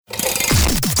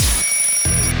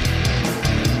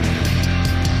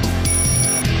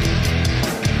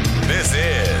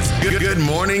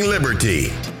Morning Liberty.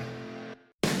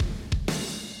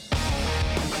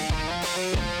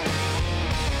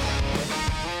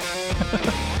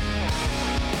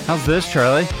 How's this,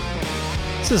 Charlie?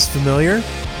 This is familiar.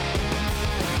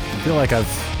 I feel like I've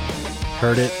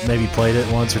heard it, maybe played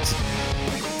it once or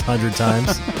 100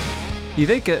 times. You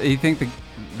think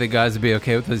the guys would be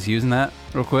okay with us using that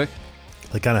real quick?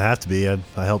 They kind of have to be. I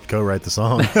helped co-write the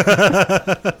song.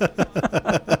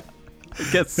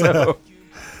 I guess so.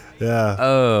 Yeah.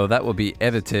 Oh, that will be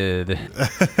edited.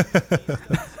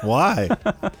 Why?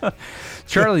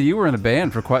 Charlie, you were in a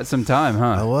band for quite some time,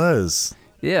 I huh? was.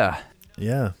 Yeah.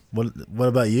 Yeah. What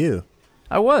about you?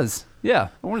 I was. Yeah.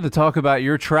 I wanted to talk about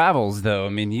your travels, though. I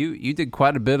mean, you did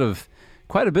quite a bit of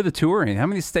touring. How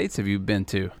many states have you been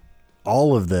to?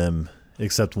 All of them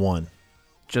except one.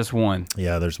 Just one.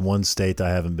 Yeah, there's one state I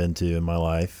haven't been to in my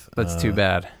life. That's too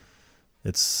bad.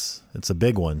 It's a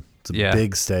big one. It's a Yeah.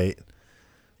 big state.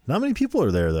 Not many people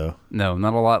are there, though. No,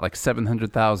 not a lot, like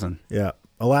 700,000. Yeah.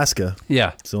 Alaska.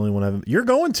 Yeah. It's the only one I haven't. You're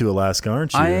going to Alaska,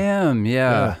 aren't you? I am,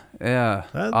 yeah. That's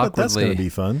Awkwardly. going to be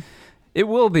fun. It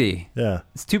will be. Yeah.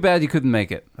 It's too bad you couldn't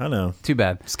make it. I know. Too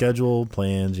bad. Schedule,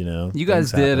 plans, You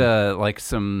guys did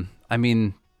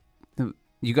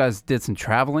you guys did some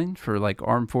traveling for like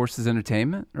Armed Forces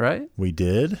Entertainment, right? We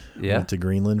did. Yeah. Went to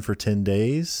Greenland for 10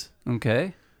 days.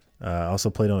 Okay.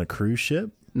 Also played on a cruise ship.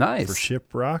 Nice. For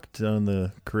Shipwrecked on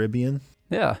the Caribbean.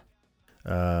 Yeah.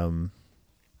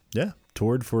 Yeah.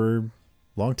 Toured for a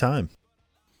long time.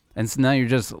 And so now you're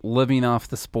just living off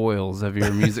the spoils of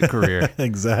your music career.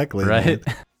 Exactly. Right?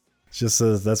 Man. It's just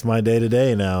that's my day to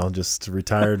day now. Just a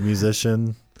retired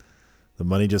musician. The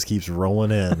money just keeps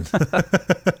rolling in.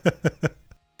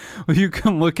 Well, you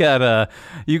can look at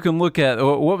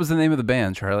what was the name of the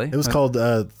band, Charlie? It was called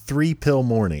 3 Pill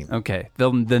Morning. Okay.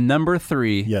 The number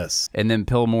 3. Yes. And then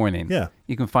Pill Morning. Yeah.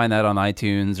 You can find that on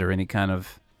iTunes or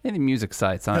any music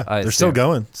sites. Yeah, they're still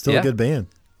going. Still a good band.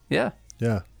 Yeah.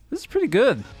 Yeah. This is pretty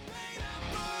good.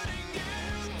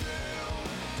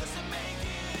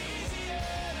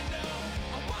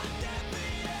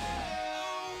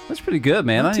 That's pretty good,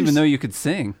 man. I didn't even know you could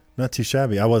sing. Not too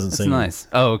shabby. I wasn't singing. That's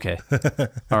nice. Oh, okay.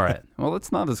 All right. Well,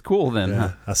 it's not as cool then,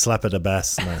 huh? I slap at the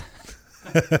bass, man.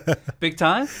 Big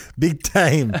time? Big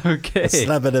time. Okay. I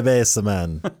slap at the bass,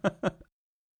 man. Well,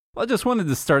 I just wanted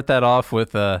to start that off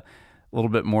with a little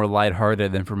bit more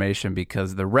lighthearted information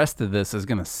because the rest of this is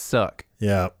going to suck.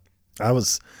 Yeah. I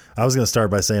was going to start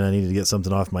by saying I needed to get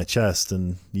something off my chest,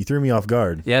 and you threw me off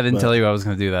guard. Yeah, I didn't tell you I was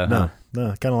going to do that, huh?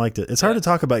 No, I kind of liked it. It's hard to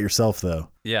talk about yourself, though.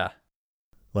 Yeah.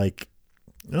 Like,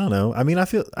 I don't know. I mean, I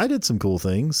feel I did some cool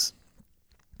things.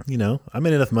 I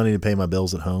made enough money to pay my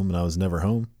bills at home, and I was never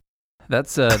home.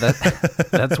 That's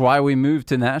why we moved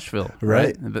to Nashville,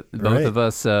 right? Both of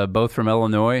us, both from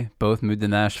Illinois, both moved to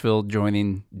Nashville,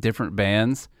 joining different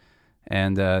bands,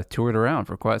 and toured around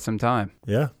for quite some time.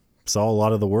 Yeah, saw a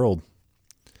lot of the world.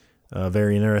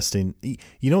 Very interesting.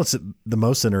 What's the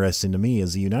most interesting to me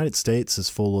is the United States is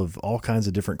full of all kinds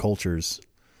of different cultures.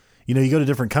 You go to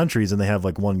different countries and they have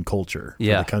like one culture for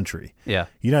the country. Yeah.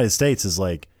 United States is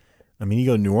like, you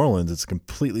go to New Orleans, it's a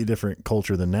completely different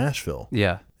culture than Nashville.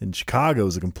 Yeah. And Chicago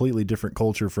is a completely different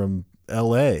culture from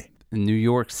L.A. In New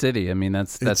York City,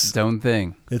 that's its own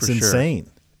thing. It's insane.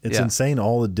 Sure. It's insane.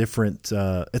 All the different.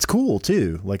 It's cool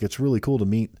too. Like it's really cool to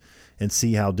meet and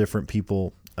see how different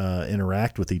people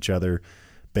interact with each other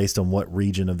based on what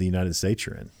region of the United States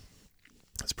you're in.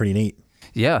 It's pretty neat.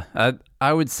 Yeah,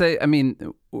 I would say.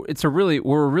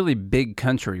 We're a really big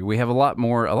country. We have a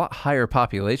lot higher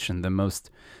population than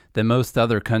most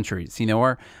other countries.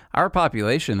 Our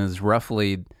population is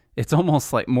roughly. It's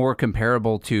almost like more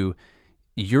comparable to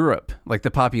Europe, like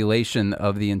the population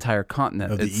of the entire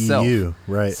continent of the itself. EU,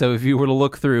 right? So if you were to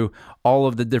look through all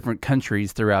of the different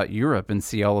countries throughout Europe and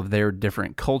see all of their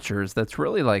different cultures, that's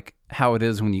really like how it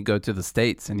is when you go to the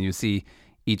States and you see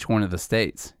each one of the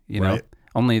states. Right.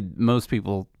 Only most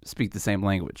people speak the same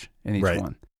language in each Right.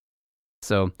 one.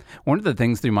 So one of the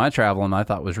things through my travel and I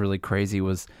thought was really crazy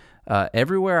was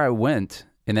everywhere I went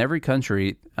in every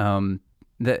country,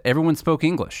 that everyone spoke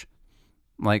English.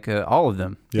 Like all of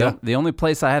them. Yeah. The only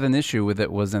place I had an issue with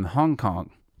it was in Hong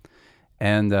Kong.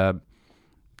 And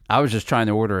I was just trying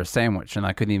to order a sandwich, and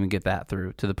I couldn't even get that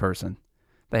through to the person.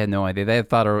 They had no idea. They had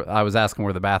thought I was asking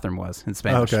where the bathroom was in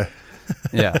Spanish. Okay.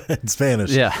 Yeah. In Spanish.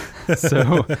 Yeah.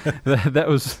 So that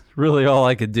was really all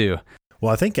I could do.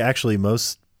 Well, I think actually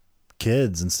most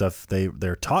kids and stuff,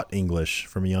 they're taught English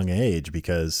from a young age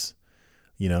because,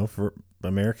 for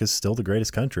America's still the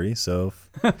greatest country, so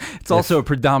it's also a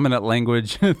predominant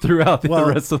language throughout the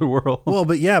rest of the world. Well,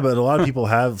 but a lot of people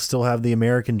still have the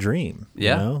American dream.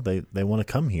 Yeah, they want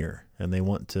to come here and they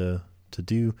want to to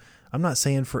do. I'm not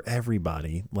saying for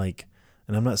everybody,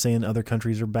 and I'm not saying other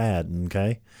countries are bad,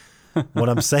 okay? What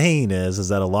I'm saying is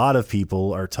that a lot of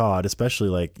people are taught,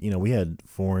 especially we had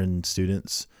foreign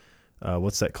students.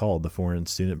 What's that called? The foreign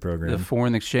student program? The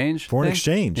foreign exchange? Foreign thing?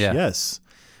 exchange, Yeah. yes.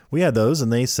 We had those,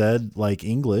 and they said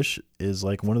English is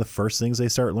one of the first things they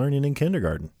start learning in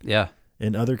kindergarten. Yeah.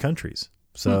 In other countries.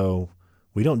 So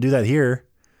we don't do that here.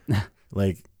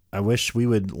 I wish we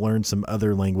would learn some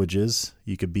other languages.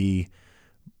 You could be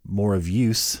more of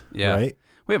use, right?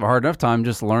 We have a hard enough time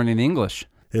just learning English.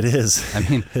 It is. I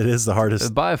mean, it is the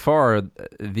hardest. By far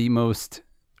the most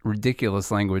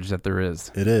ridiculous language that there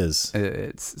is. It is.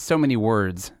 It's so many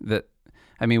words that,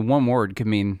 one word could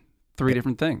mean 3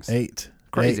 different things. 8.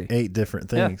 Crazy. 8 different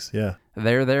things. Yeah.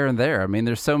 There, and there.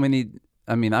 There's so many.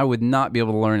 I would not be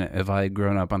able to learn it if I had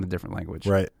grown up on a different language.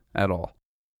 Right. At all.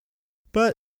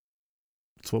 But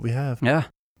it's what we have. Yeah.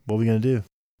 What are we going to do?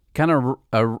 Kind of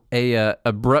a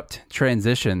abrupt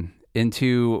transition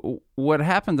into what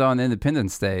happened on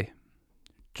Independence Day,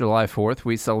 July 4th.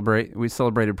 We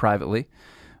celebrated privately,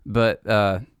 but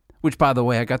which, by the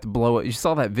way, I got to blow it. You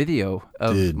saw that video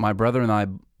of my brother and I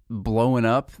blowing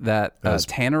up that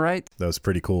tannerite. That was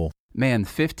pretty cool. Man,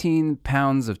 15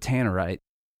 pounds of tannerite.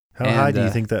 How high do you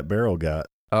think that barrel got?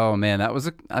 Oh man, that was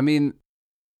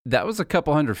a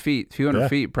couple hundred feet, few hundred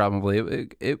feet probably.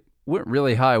 It went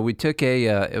really high. We took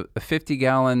a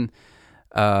 50-gallon,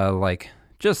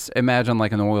 just imagine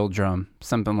like an oil drum,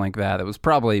 something like that.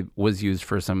 It was used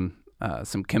for some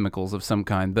chemicals of some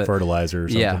kind, but fertilizer or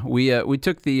something. Yeah, we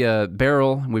took the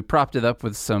barrel, we propped it up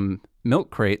with some milk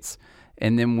crates,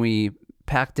 and then we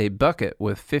packed a bucket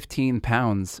with 15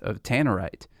 pounds of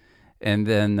tannerite. And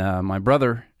then my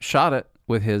brother shot it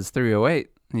with his .308.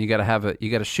 You got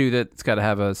to shoot it. It's got to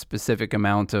have a specific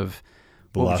amount of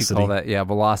velocity. What would you call that? Yeah,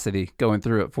 velocity going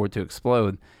through it for it to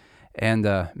explode. And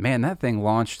man, that thing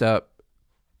launched up.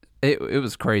 It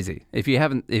was crazy. If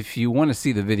you want to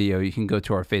see the video, you can go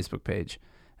to our Facebook page.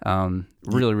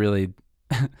 Really, really,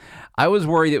 I was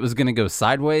worried it was going to go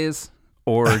sideways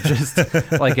or just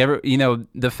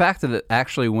the fact that it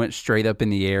actually went straight up in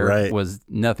the air was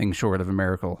nothing short of a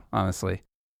miracle, honestly.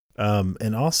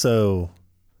 And also,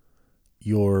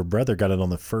 your brother got it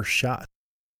on the first shot.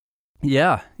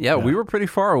 Yeah, we were pretty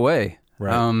far away.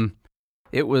 Right.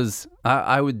 It was,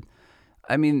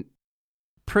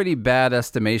 pretty bad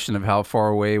estimation of how far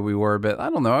away we were, but I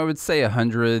don't know, I would say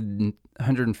 100,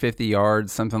 150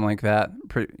 yards, something like that.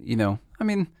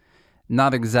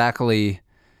 Not exactly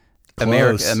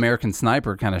American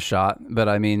Sniper kind of shot, but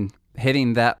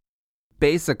hitting that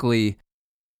basically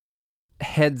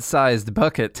head-sized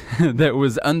bucket that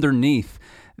was underneath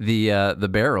the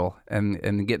barrel and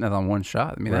getting it on one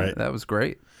shot. That was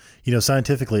great.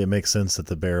 Scientifically, it makes sense that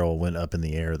the barrel went up in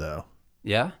the air, though.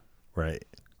 Yeah. Right.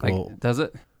 Does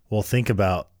it? Well, think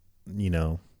about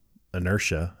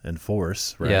inertia and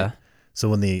force, right? Yeah. So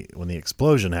when the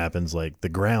explosion happens, the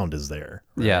ground is there.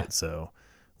 Right? Yeah. So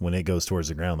when it goes towards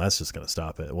the ground, that's just going to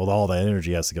stop it. Well, all that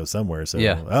energy has to go somewhere. So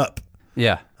up.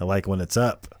 Yeah. I like when it's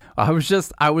up. I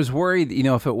was worried,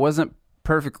 if it wasn't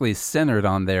perfectly centered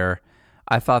on there,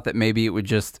 I thought that maybe it would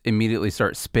just immediately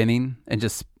start spinning and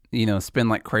just, spin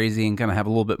like crazy and kind of have a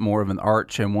little bit more of an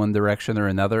arch in one direction or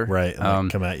another. Right. And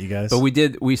come at you guys. But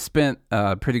we spent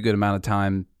a pretty good amount of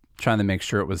time trying to make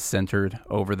sure it was centered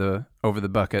over the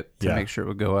bucket to make sure it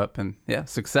would go up, and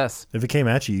success. If it came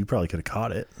at you, you probably could have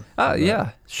caught it.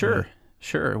 Sure.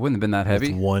 Sure, it wouldn't have been that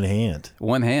heavy. With one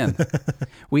hand.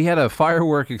 We had a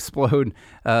firework explode.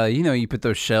 You put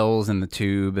those shells in the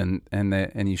tube and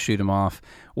you shoot them off.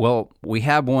 Well, we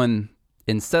had one,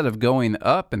 instead of going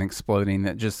up and exploding,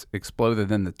 that just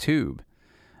exploded in the tube,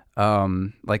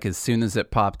 as soon as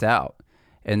it popped out.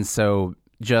 And so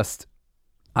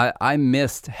I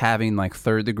missed having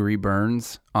 3rd-degree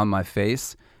burns on my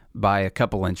face by a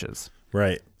couple inches.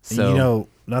 Right. So,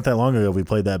 not that long ago, we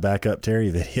played that Backup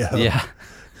Terry video. Yeah.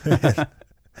 I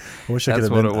wish I could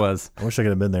have been. That's what it was. I wish I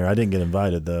could have been there. I didn't get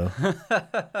invited, though.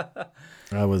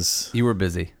 You were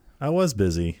busy. I was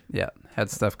busy. Yeah.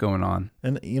 Had stuff going on.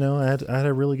 And, I had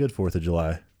a really good 4th of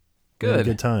July. Good. Had a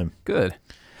good time. Good.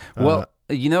 Well,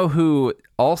 you know who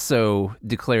also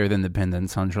declared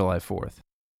independence on July 4th?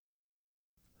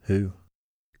 Who?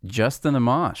 Justin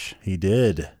Amash. He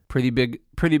did. Pretty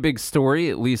big story,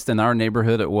 at least in our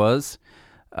neighborhood it was.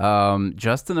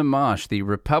 Justin Amash, the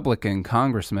Republican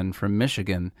congressman from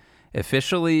Michigan,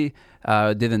 officially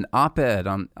did an op-ed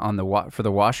for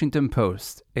the Washington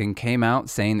Post and came out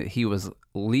saying that he was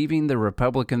leaving the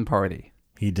Republican Party.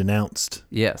 He denounced.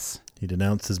 Yes. He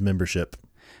denounced his membership.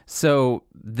 So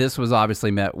this was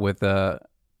obviously met with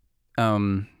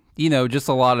just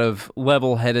a lot of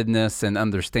level-headedness and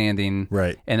understanding.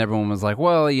 Right. And everyone was like,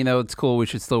 well, it's cool. We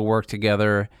should still work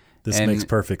together. This And makes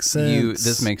perfect sense.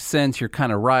 This makes sense. You're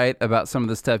kind of right about some of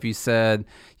the stuff you said.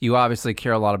 You obviously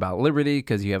care a lot about liberty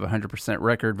because you have a 100%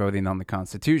 record voting on the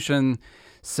Constitution.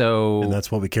 So, and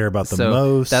that's what we care about the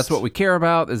most. That's what we care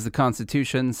about is the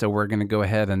Constitution. So we're going to go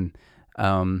ahead and,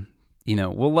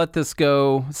 we'll let this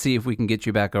go, see if we can get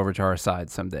you back over to our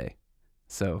side someday.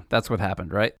 So that's what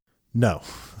happened, right? No.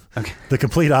 Okay. The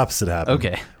complete opposite happened.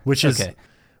 Okay. Which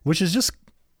is just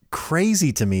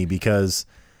crazy to me because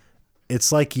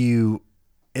it's like you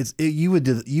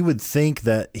would think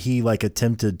that he like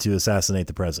attempted to assassinate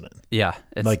the president. Yeah.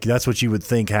 It's like that's what you would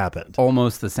think happened.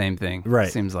 Almost the same thing.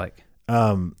 Right. Seems like.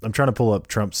 I'm trying to pull up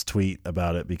Trump's tweet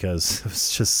about it because it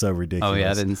was just so ridiculous. Oh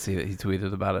yeah, I didn't see that he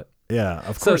tweeted about it. Yeah,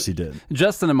 of course he did.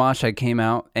 Justin Amash came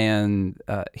out and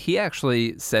he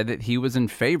actually said that he was in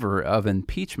favor of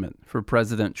impeachment for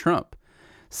President Trump.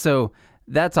 So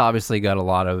that's obviously got a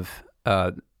lot of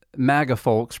MAGA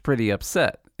folks pretty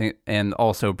upset, and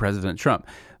also President Trump.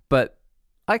 But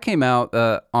I came out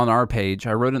on our page,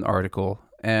 I wrote an article,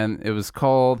 and it was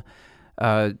called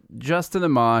Justin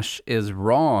Amash is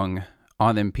wrong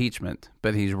on impeachment,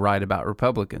 but he's right about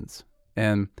Republicans.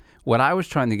 And what I was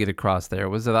trying to get across there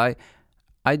was that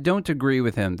I don't agree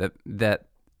with him that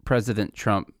President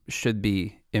Trump should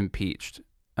be impeached.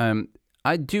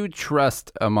 I do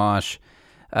trust Amash,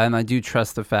 and I do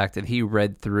trust the fact that he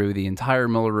read through the entire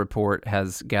Mueller report,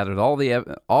 has gathered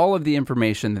all of the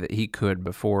information that he could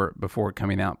before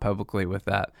coming out publicly with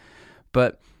that.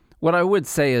 But what I would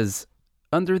say is,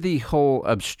 under the whole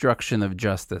obstruction of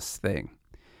justice thing,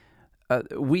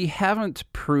 we haven't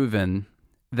proven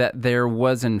that there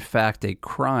was in fact a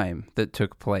crime that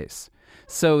took place.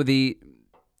 So the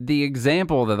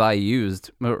example that I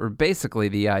used, or basically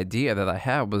the idea that I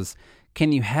had was,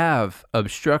 can you have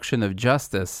obstruction of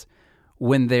justice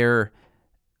when there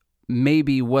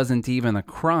maybe wasn't even a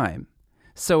crime?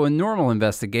 So a normal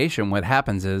investigation, what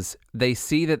happens is they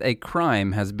see that a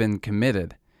crime has been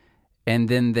committed, and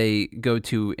then they go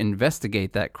to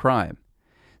investigate that crime.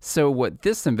 So what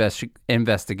this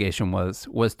investigation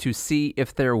was to see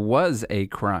if there was a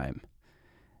crime.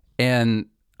 And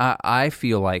I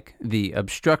feel like the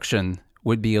obstruction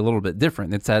would be a little bit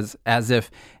different. It's as if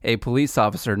a police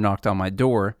officer knocked on my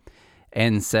door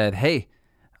and said, hey,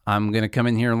 I'm going to come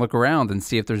in here and look around and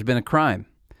see if there's been a crime.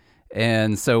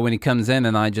 And so when he comes in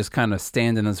and I just kind of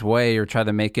stand in his way or try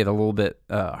to make it a little bit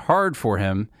hard for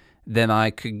him, then I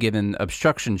could get an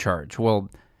obstruction charge. Well,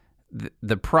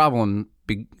 the problem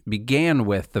began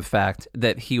with the fact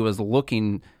that he was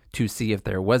looking to see if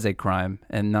there was a crime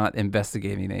and not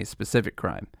investigating a specific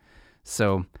crime.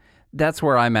 So that's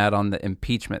where I'm at on the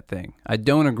impeachment thing. I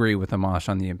don't agree with Amash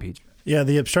on the impeachment. Yeah,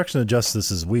 the obstruction of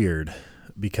justice is weird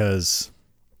because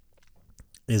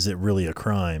is it really a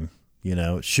crime?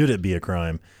 Should it be a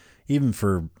crime? Even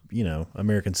for,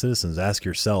 American citizens, ask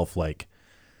yourself, like,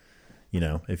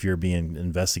 if you're being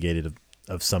investigated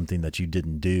of something that you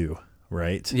didn't do,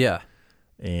 right? Yeah.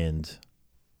 And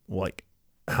like,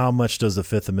 how much does the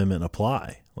Fifth Amendment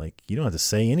apply? Like, you don't have to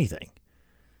say anything,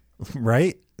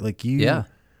 right? Like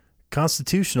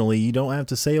constitutionally, you don't have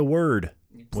to say a word.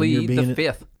 You plead the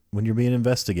Fifth. When you're being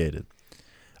investigated.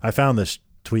 I found this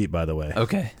tweet, by the way.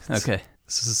 Okay.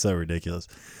 This is so ridiculous.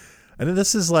 And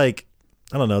this is like,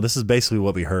 I don't know, this is basically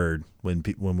what we heard when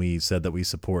we said that we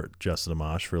support Justin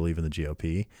Amash for leaving the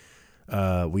GOP.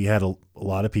 We had a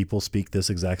lot of people speak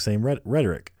this exact same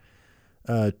rhetoric.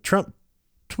 Trump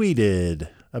tweeted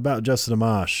about Justin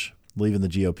Amash leaving the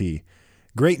GOP.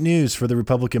 Great news for the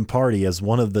Republican Party as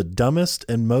one of the dumbest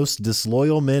and most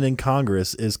disloyal men in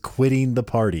Congress is quitting the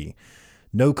party.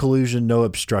 No collusion, no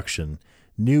obstruction.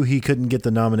 Knew he couldn't get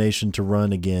the nomination to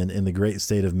run again in the great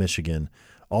state of Michigan.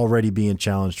 Already being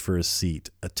challenged for his seat.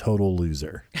 A total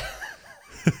loser.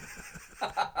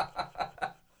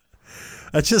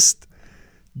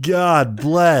 God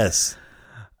bless.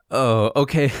 Oh,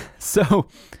 okay. So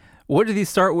what did he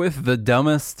start with? The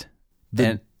dumbest?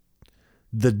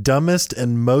 The dumbest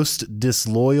and most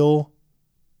disloyal.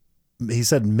 He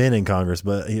said men in Congress,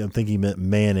 but I think he meant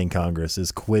man in Congress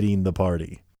is quitting the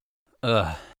party.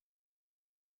 Ugh.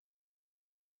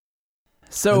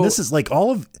 So and this is like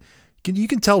you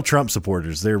can tell Trump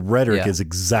supporters, their rhetoric is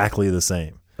exactly the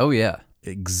same. Oh, yeah.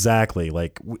 Exactly.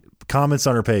 Like comments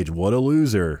on her page. What a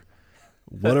loser.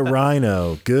 What a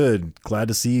rhino. Good. Glad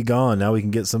to see you gone. Now we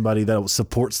can get somebody that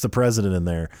supports the president in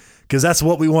there. Because that's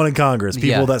what we want in Congress, people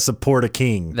Yeah. that support a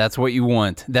king. That's what you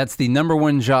want. That's the number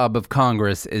one job of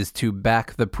Congress, is to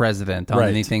back the president on Right.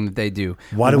 anything that they do.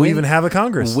 Why do we even have a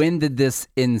Congress? When did this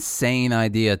insane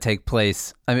idea take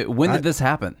place? I mean, when did this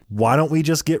happen? Why don't we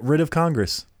just get rid of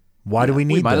Congress? Why do we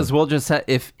need We might them? as well just have,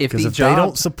 if Because the if job, they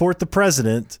don't support the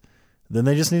president, then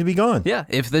they just need to be gone. yeah,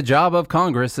 if the job of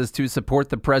Congress is to support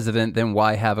the president, then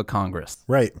why have a Congress?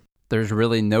 Right. There's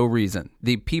really no reason.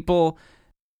 The people,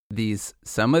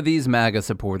 some of these MAGA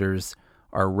supporters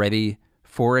are ready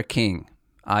for a king.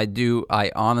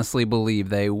 I honestly believe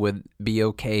they would be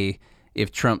okay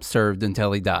if Trump served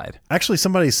until he died. Actually,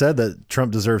 somebody said that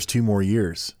Trump deserves 2 more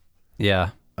years. Yeah.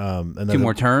 And then 2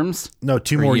 more terms? No,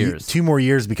 2 Or more years? 2 more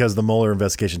years because the Mueller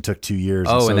investigation took 2 years.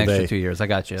 Oh, and an extra they, 2 years. I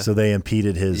got you. So they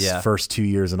impeded his Yeah. first 2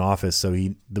 years in office. So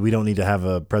we don't need to have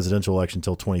a presidential election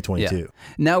until 2022. Yeah.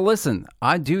 Now, listen,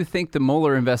 I do think the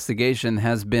Mueller investigation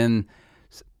has been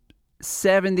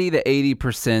 70 to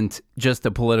 80% just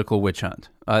a political witch hunt.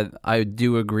 I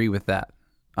do agree with that.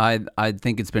 I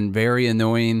think it's been very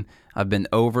annoying. I've been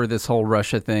over this whole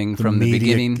Russia thing from the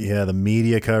beginning. Yeah, the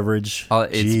media coverage.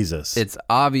 Jesus. It's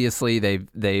obviously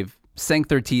they've sank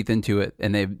their teeth into it,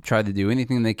 and they've tried to do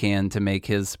anything they can to make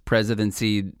his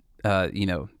presidency,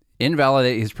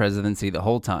 invalidate his presidency the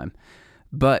whole time.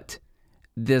 But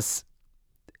this,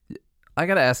 I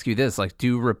got to ask you this, like,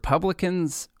 do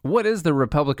Republicans, what is the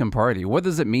Republican Party? What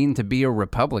does it mean to be a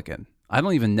Republican? I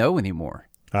don't even know anymore.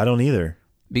 I don't either.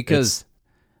 Because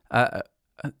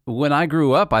when I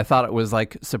grew up, I thought it was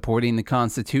like supporting the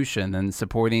Constitution and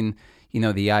supporting,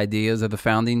 the ideas of the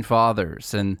founding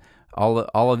fathers and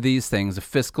all of these things,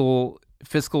 fiscal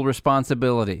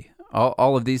responsibility,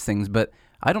 all of these things. But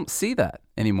I don't see that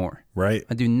anymore. Right.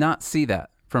 I do not see that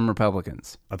from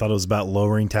Republicans. I thought it was about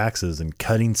lowering taxes and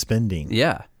cutting spending.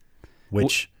 Yeah.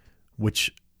 Which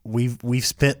we've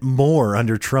spent more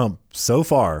under Trump so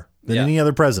far than Yeah. any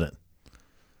other president.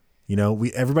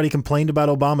 Everybody complained about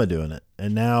Obama doing it,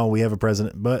 and now we have a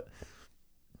president. But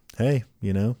hey,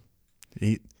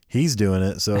 he's doing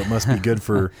it, so it must be good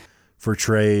for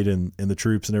trade and the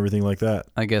troops and everything like that.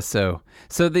 I guess so.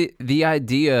 So the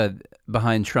idea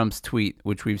behind Trump's tweet,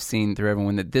 which we've seen through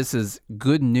everyone, that this is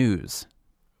good news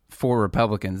for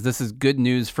Republicans. This is good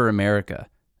news for America,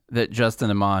 that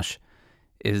Justin Amash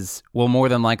will more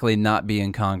than likely not be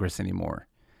in Congress anymore.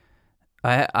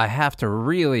 I have to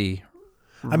really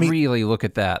look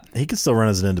at that. He could still run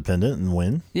as an independent and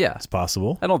win. Yeah. It's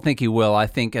possible. I don't think he will. I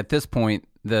think at this point,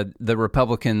 the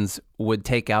Republicans would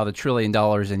take out $1 trillion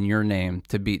in your name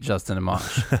to beat Justin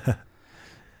Amash.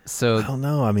 So I don't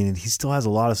know. I mean, he still has a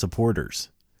lot of supporters.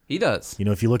 He does.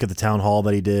 If you look at the town hall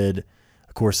that he did,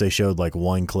 of course, they showed like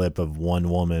one clip of one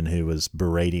woman who was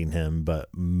berating him, but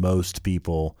most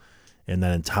people in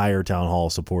that entire town hall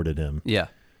supported him. Yeah.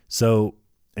 So,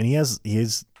 and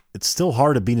it's still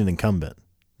hard to beat an incumbent.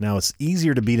 Now, it's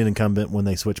easier to beat an incumbent when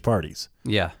they switch parties.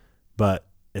 Yeah. But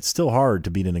it's still hard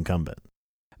to beat an incumbent.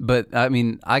 But, I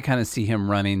mean, I kind of see him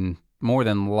running more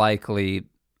than likely.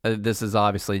 This is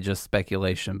obviously just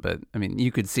speculation, but, I mean,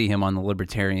 you could see him on the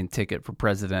Libertarian ticket for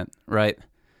president, right?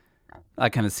 I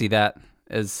kind of see that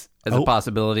as a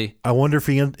possibility. I wonder if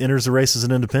he enters the race as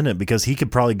an independent, because he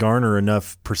could probably garner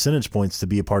enough percentage points to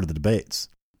be a part of the debates.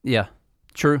 Yeah,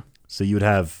 true. So you would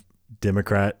have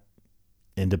Democrat,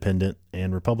 Independent,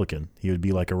 and Republican. He would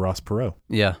be like a Ross Perot.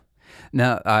 Yeah.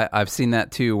 Now, I've seen that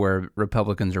too, where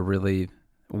Republicans are really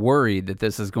worried that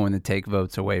this is going to take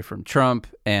votes away from Trump,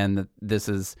 and that this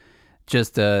is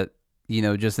just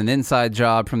just an inside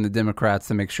job from the Democrats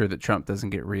to make sure that Trump doesn't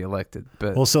get reelected.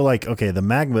 But Well, so like, okay, the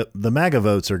MAGA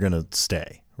votes are going to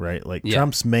stay, right? Like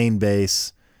Trump's main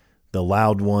base, the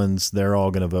loud ones, they're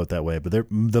all going to vote that way. But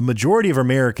the majority of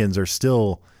Americans are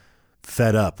still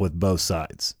fed up with both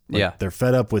sides. They're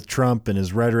fed up with Trump and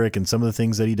his rhetoric and some of the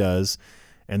things that he does,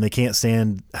 and they can't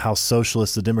stand how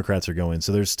socialist the Democrats are going.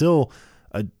 So there's still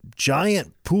a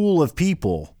giant pool of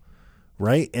people,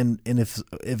 right? And if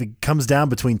it comes down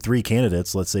between 3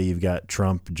 candidates, let's say you've got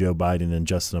Trump, Joe Biden, and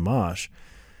Justin Amash,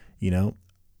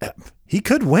 he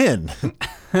could win.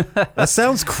 That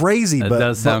sounds crazy, That but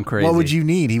does sound crazy. What would you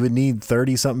need? He would need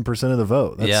 30-something% of the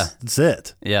vote. That's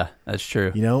it. Yeah, that's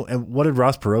true. And what did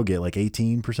Ross Perot get? Like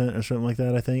 18% or something like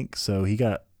that, I think. So he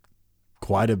got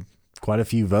quite a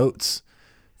few votes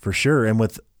for sure. And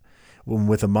with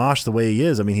Amash the way he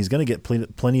is, I mean, he's going to get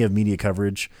plenty of media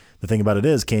coverage. The thing about it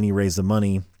is, can he raise the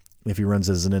money if he runs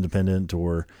as an independent,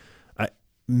 or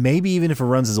maybe even if he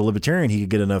runs as a libertarian, he could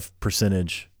get enough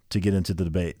percentage to get into the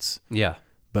debates. Yeah.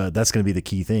 But that's going to be the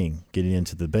key thing, getting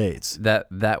into the debates.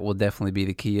 That will definitely be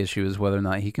the key issue, is whether or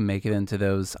not he can make it into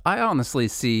those. I honestly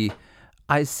see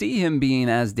I see him being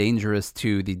as dangerous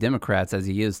to the Democrats as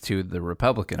he is to the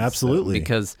Republicans. Absolutely.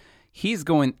 Because he's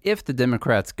going, if the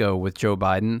Democrats go with Joe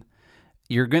Biden,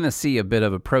 you're going to see a bit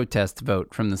of a protest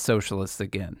vote from the socialists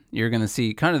again. You're going to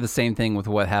see kind of the same thing with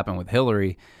what happened with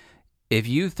Hillary. If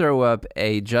you throw up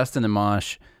a Justin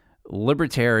Amash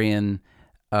libertarian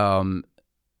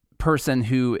person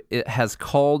who has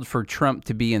called for Trump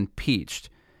to be impeached,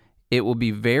 it will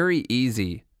be very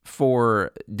easy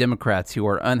for Democrats who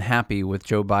are unhappy with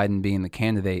Joe Biden being the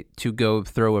candidate to go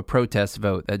throw a protest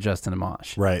vote at Justin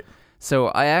Amash. Right. So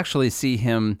I actually see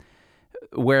him,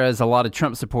 whereas a lot of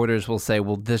Trump supporters will say,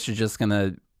 well, this is just going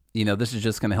to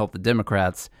help the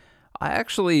Democrats. I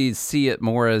actually see it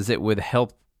more as it would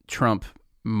help Trump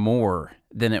more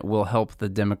than it will help the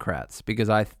Democrats, because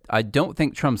I don't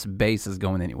think Trump's base is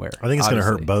going anywhere. I think it's going to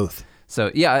hurt both.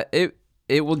 So yeah,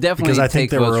 it will definitely, because I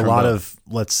think there were a lot both.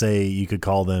 of, let's say you could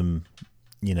call them,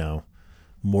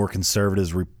 more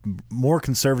conservative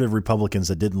Republicans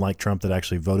that didn't like Trump that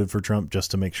actually voted for Trump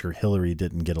just to make sure Hillary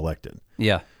didn't get elected.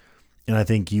 Yeah. And I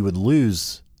think Trump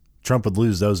would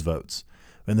lose those votes.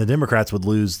 And the Democrats would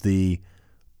lose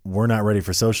we're not ready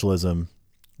for socialism.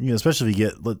 Especially if you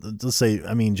get, let's say,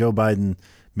 Joe Biden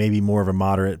may be more of a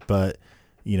moderate, but,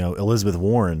 Elizabeth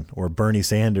Warren or Bernie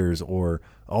Sanders or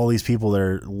all these people that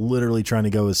are literally trying to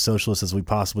go as socialist as we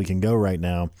possibly can go right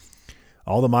now,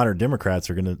 all the moderate Democrats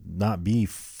are going to not be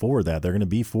for that. They're going to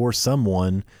be for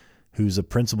someone who's a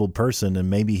principled person,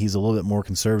 and maybe he's a little bit more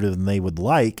conservative than they would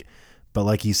like. But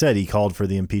like he said, he called for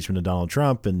the impeachment of Donald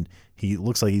Trump, and he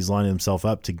looks like he's lining himself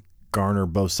up to garner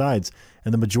both sides.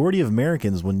 And the majority of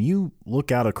Americans, when you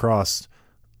look out across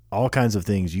all kinds of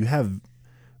things, you have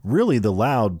really the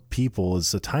loud people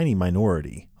is a tiny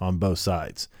minority on both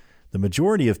sides. The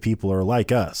majority of people are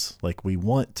like us. Like, we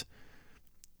want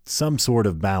some sort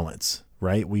of balance,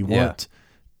 right? We want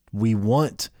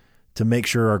to make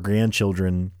sure our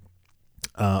grandchildren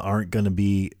aren't going to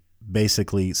be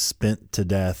basically spent to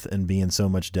death and be in so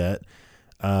much debt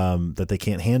that they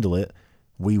can't handle it.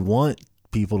 We want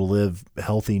people to live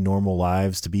healthy, normal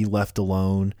lives, to be left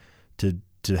alone,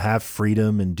 to have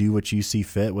freedom and do what you see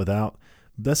fit without.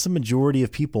 That's the majority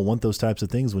of people want those types of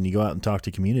things when you go out and talk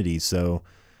to communities. So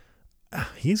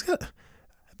it'd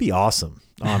be awesome,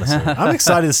 honestly. I'm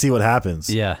excited to see what happens.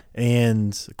 Yeah.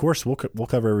 And of course, we'll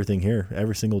cover everything here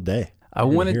every single day. I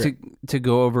wanted to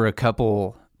go over a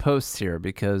couple posts here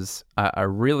because I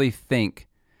really think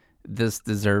this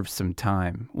deserves some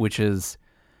time, which is,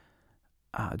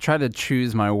 try to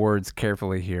choose my words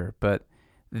carefully here, but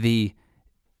the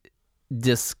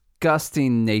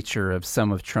disgusting nature of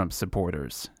some of Trump's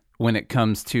supporters when it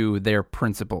comes to their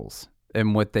principles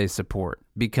and what they support.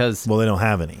 Because, well, they don't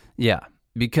have any. Yeah.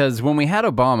 Because when we had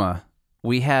Obama,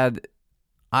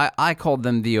 I called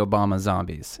them the Obama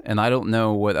zombies, and I don't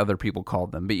know what other people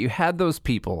called them, but you had those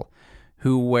people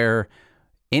who, where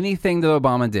anything that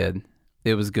Obama did,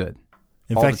 it was good.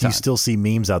 In fact, you still see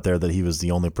memes out there that he was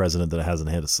the only president that hasn't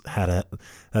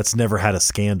that's never had a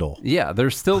scandal. Yeah,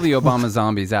 there's still the Obama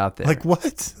zombies out there. Like,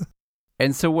 what?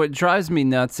 And so what drives me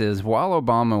nuts is, while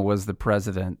Obama was the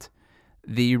president,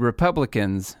 the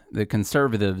Republicans, the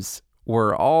conservatives,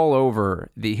 were all over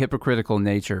the hypocritical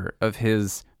nature of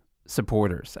his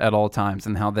supporters at all times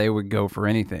and how they would go for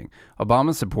anything.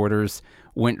 Obama supporters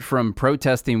went from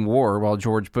protesting war while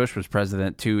George Bush was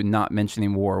president to not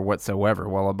mentioning war whatsoever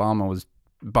while Obama was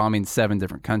bombing 7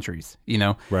 different countries.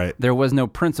 Right. There was no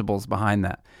principles behind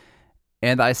that.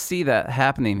 And I see that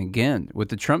happening again with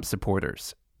the Trump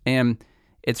supporters. And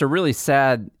it's a really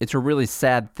sad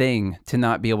thing to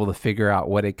not be able to figure out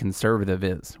what a conservative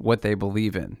is, what they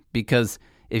believe in. Because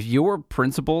if your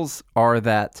principles are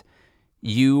that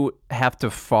you have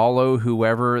to follow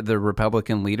whoever the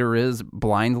Republican leader is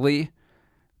blindly,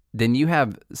 then you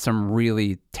have some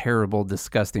really terrible,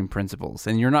 disgusting principles,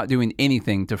 and you're not doing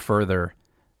anything to further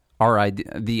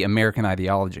the American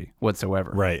ideology whatsoever.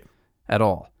 Right. At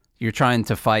all. You're trying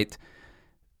to fight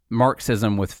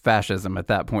Marxism with fascism at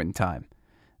that point in time.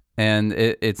 And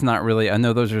it's not really, I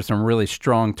know those are some really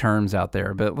strong terms out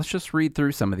there, but let's just read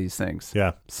through some of these things.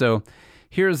 Yeah. So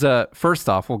here's first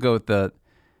off, we'll go with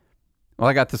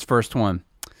I got this first one.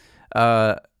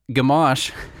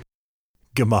 Gamache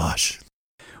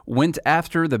went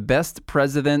after the best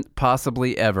president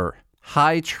possibly ever.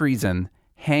 High treason.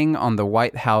 Hang on the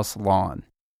White House lawn.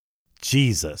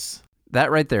 Jesus.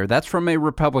 That right there. That's from a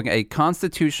Republican, a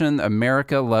Constitution,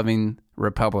 America-loving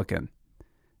Republican.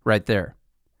 Right there.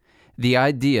 The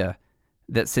idea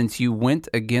that since you went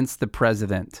against the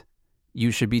president, you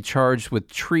should be charged with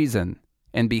treason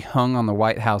and be hung on the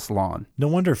White House lawn. No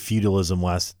wonder feudalism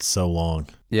lasted so long.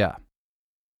 Yeah.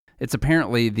 It's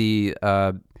apparently the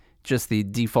just the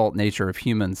default nature of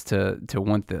humans to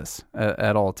want this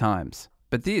at all times.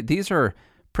 But these are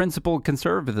principled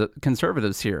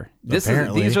conservatives here. These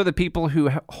are the people who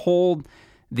hold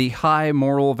the high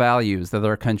moral values that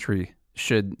our country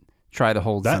should try to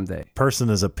hold someday. That person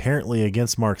is apparently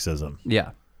against Marxism.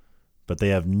 Yeah. But they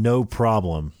have no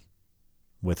problem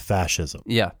with fascism.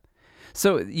 Yeah.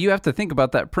 So you have to think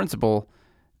about that principle.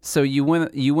 So you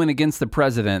went against the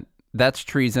president. That's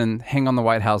treason. Hang on the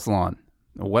White House lawn.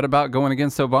 What about going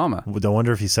against Obama? I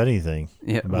wonder if he said anything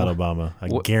about Obama. I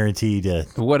guarantee he did.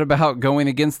 What about going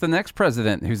against the next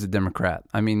president who's a Democrat?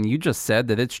 I mean, you just said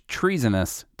that it's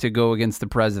treasonous to go against the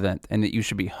president and that you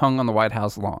should be hung on the White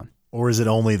House lawn. Or is it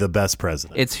only the best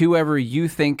president? It's whoever you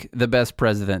think the best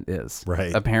president is,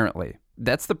 right? Apparently.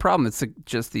 That's the problem. It's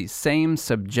just the same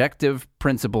subjective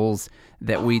principles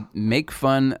that we make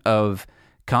fun of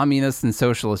communists and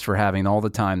socialists for having all the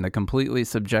time, the completely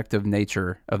subjective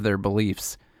nature of their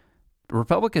beliefs.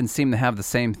 Republicans seem to have the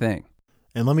same thing.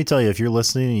 And let me tell you, if you're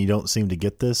listening and you don't seem to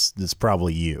get this, it's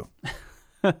probably you.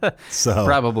 So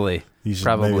probably. You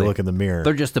should maybe look in the mirror.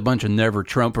 They're just a bunch of never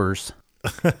Trumpers.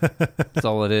 That's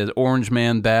all it is. Orange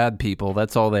man bad people.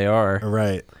 That's all they are.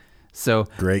 Right. So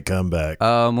great comeback.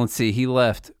 Let's see. He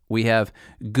left. We have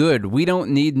good. We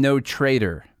don't need no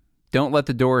traitor. Don't let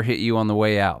the door hit you on the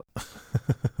way out.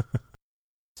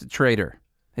 It's a traitor.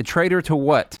 A traitor to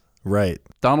what? Right.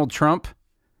 Donald Trump?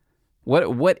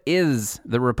 What is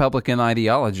the Republican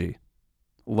ideology?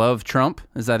 Love Trump?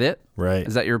 Is that it? Right.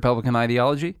 Is that your Republican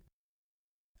ideology?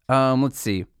 Let's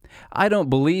see. I don't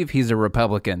believe he's a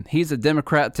Republican. He's a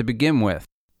Democrat to begin with.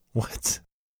 What?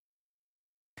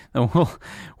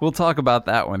 We'll talk about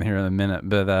that one here in a minute.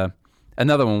 But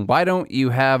another one. Why don't you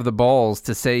have the balls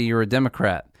to say you're a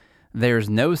Democrat? There's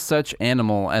no such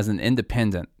animal as an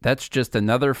independent. That's just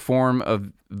another form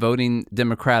of voting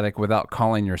Democratic without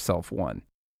calling yourself one.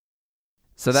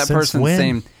 So that person's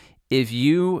saying,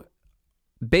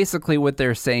 basically what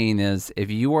they're saying is, if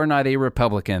you are not a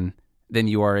Republican, then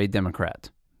you are a Democrat.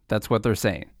 That's what they're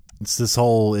saying. It's this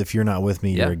whole, if you're not with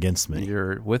me, you're against me.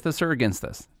 You're with us or against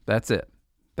us. That's it.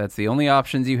 That's the only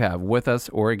options you have, with us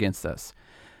or against us.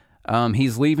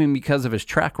 He's leaving because of his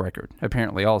track record,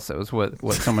 apparently also, is what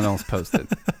someone else posted.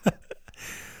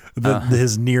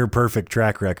 His near-perfect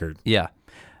track record. Yeah.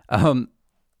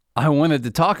 I wanted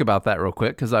to talk about that real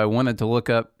quick because I wanted to look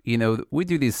up, we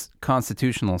do these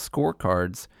constitutional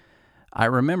scorecards. I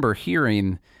remember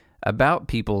hearing about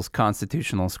people's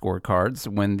constitutional scorecards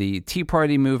when the Tea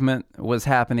Party movement was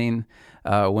happening,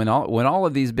 when all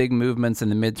of these big movements in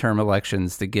the midterm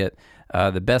elections to get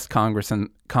the best congressmen,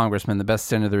 the best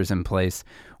senators in place,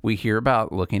 we hear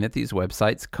about looking at these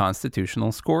websites'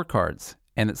 constitutional scorecards.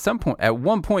 And at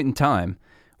one point in time,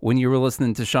 when you were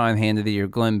listening to Sean Hannity or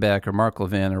Glenn Beck or Mark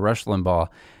Levin or Rush Limbaugh,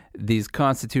 these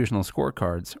constitutional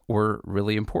scorecards were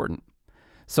really important.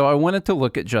 So I wanted to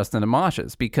look at Justin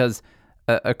Amash's because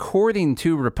according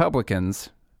to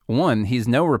Republicans, one, he's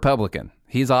no Republican.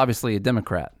 He's obviously a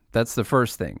Democrat. That's the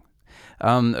first thing.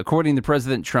 According to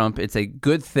President Trump, it's a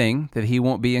good thing that he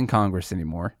won't be in Congress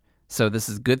anymore. So this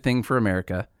is a good thing for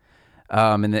America,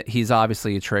 and that he's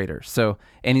obviously a traitor.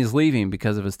 And he's leaving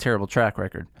because of his terrible track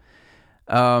record.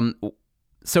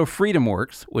 So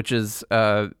FreedomWorks, which is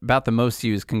about the most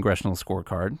used congressional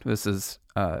scorecard, this is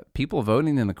people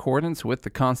voting in accordance with the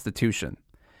Constitution.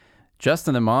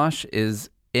 Justin Amash is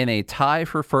in a tie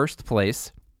for first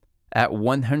place at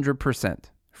 100%.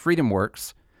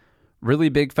 FreedomWorks, really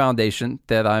big foundation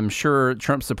that I'm sure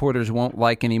Trump supporters won't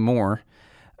like anymore,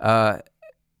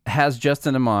 has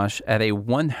Justin Amash at a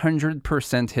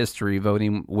 100% history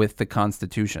voting with the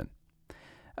Constitution.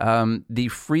 The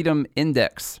Freedom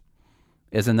Index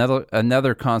is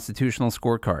another constitutional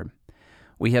scorecard.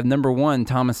 We have number 1,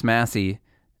 Thomas Massie,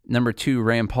 number 2,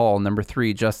 Rand Paul, number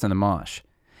 3, Justin Amash.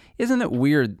 Isn't it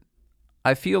weird?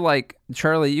 I feel like,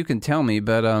 Charlie, you can tell me,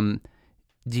 but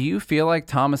do you feel like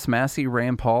Thomas Massie,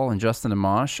 Rand Paul, and Justin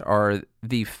Amash are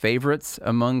the favorites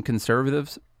among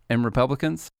conservatives and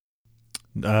Republicans?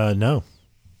 No.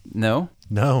 No?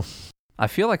 No. I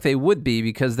feel like they would be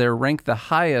because they're ranked the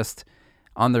highest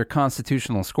on their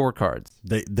constitutional scorecards.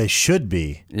 They should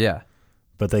be. Yeah.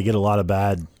 But they get a lot of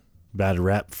bad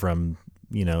rep from,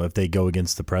 if they go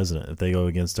against the president, if they go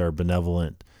against our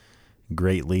benevolent,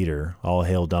 great leader. All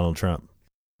hail Donald Trump.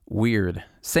 Weird.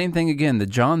 Same thing again, the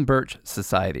John Birch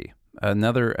Society,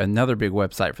 another big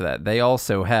website for that. They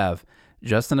also have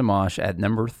Justin Amash at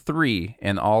number 3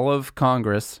 in all of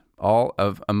Congress,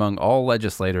 among all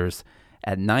legislators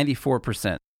at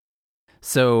 94%.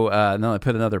 So now I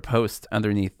put another post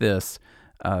underneath this.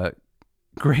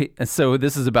 Great. And so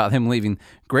this is about him leaving.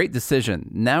 Great decision.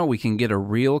 Now we can get a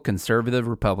real conservative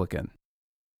Republican.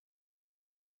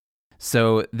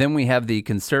 So then we have the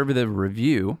Conservative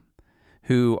Review,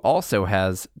 who also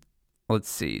has, let's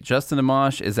see, Justin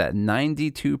Amash is at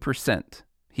 92%.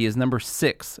 He is number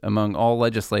 6 among all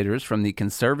legislators from the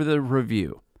Conservative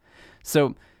Review.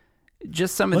 So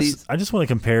just some of these. I just want to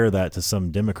compare that to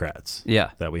some Democrats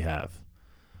that we have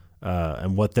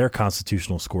and what their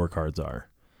constitutional scorecards are.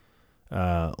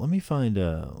 Let me find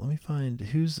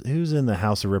who's in the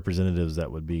House of Representatives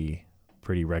that would be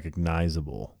pretty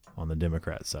recognizable on the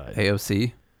Democrat side.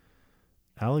 AOC.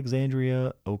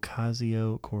 Alexandria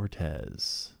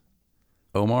Ocasio-Cortez.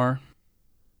 Omar.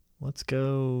 Let's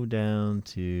go down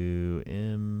to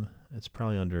M. It's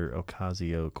probably under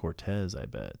Ocasio-Cortez, I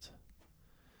bet.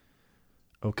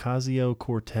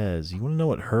 Ocasio-Cortez. You want to know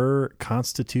what her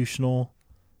constitutional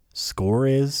score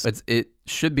is? It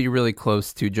should be really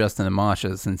close to Justin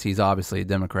Amash's since he's obviously a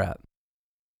Democrat.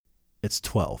 It's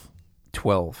 12.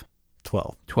 12.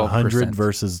 100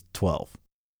 versus 12.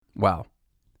 Wow.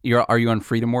 Are you on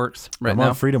FreedomWorks right now? I'm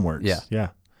on FreedomWorks. Yeah.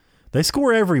 They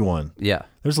score everyone. Yeah.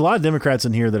 There's a lot of Democrats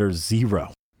in here that are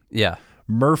 0. Yeah.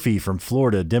 Murphy from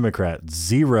Florida, Democrat,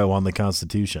 0 on the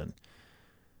Constitution.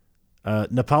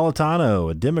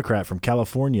 Napolitano, a Democrat from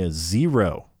California,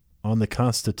 0 on the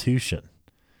Constitution.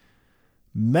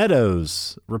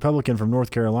 Meadows, Republican from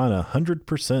North Carolina,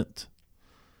 100%.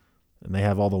 And they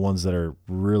have all the ones that are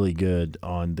really good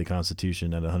on the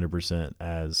Constitution at 100%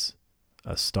 as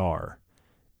a star.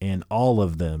 And all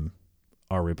of them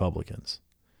are Republicans.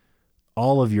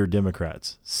 All of your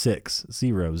Democrats, 6,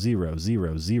 0, 0,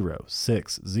 0, 0,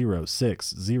 6, 0,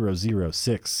 6, 0, 0,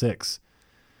 6, 6,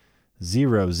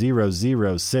 0, 0,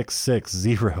 0, 6, 6,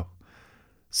 0.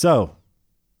 So,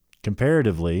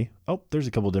 comparatively, there's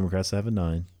a couple of Democrats that have a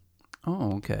 9.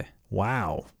 Oh, okay.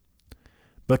 Wow.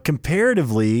 But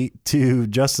comparatively to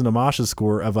Justin Amash's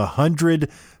score of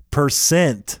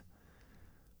 100%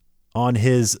 on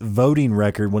his voting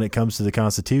record when it comes to the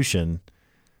Constitution,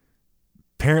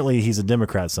 apparently he's a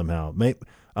Democrat somehow.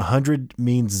 100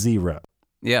 means 0.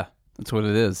 Yeah, that's what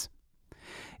it is.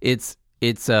 It's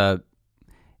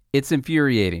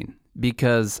infuriating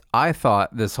because I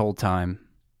thought this whole time,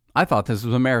 I thought this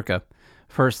was America,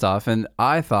 first off, and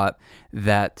I thought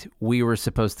that we were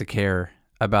supposed to care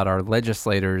about our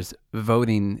legislators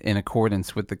voting in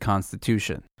accordance with the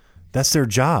Constitution. That's their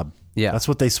job. Yeah. That's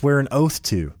what they swear an oath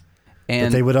to. And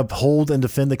that they would uphold and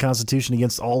defend the Constitution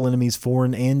against all enemies,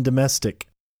 foreign and domestic.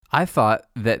 I thought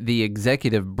that the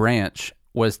executive branch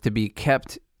was to be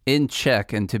kept in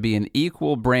check and to be an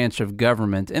equal branch of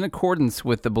government in accordance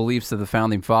with the beliefs of the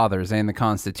Founding Fathers and the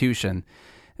Constitution,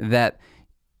 that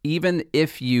even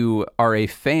if you are a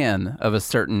fan of a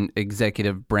certain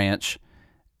executive branch,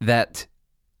 that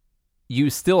you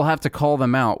still have to call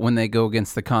them out when they go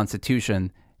against the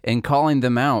Constitution, and calling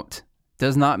them out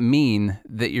does not mean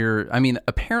that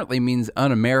apparently means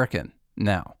un-American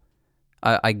now,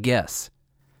 I guess.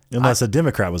 Unless a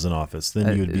Democrat was in office,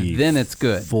 then you would be then it's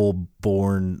good.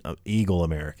 Full-born Eagle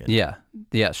American. Yeah,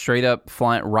 straight up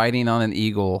riding on an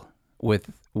eagle with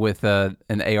an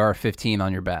AR-15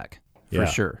 on your back, for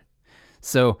sure.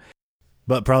 So,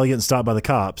 but probably getting stopped by the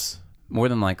cops. More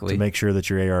than likely. To make sure that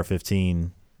your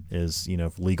AR-15 is,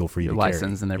 legal for you to carry.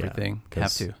 License and everything.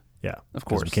 Have to. Yeah. Of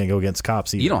course. We can't go against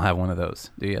cops either. You don't have one of those,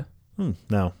 do you?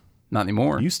 No. Not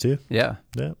anymore. Used to. Yeah.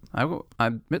 Yeah.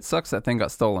 It sucks that thing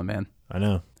got stolen, man. I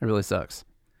know. It really sucks.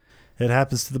 It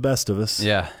happens to the best of us.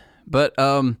 Yeah. But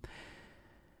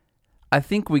I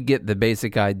think we get the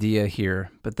basic idea here.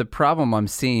 But the problem I'm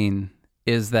seeing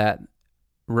is that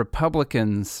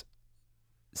Republicans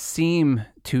seem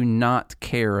to not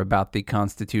care about the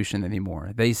Constitution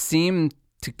anymore. They seem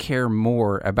to care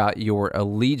more about your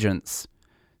allegiance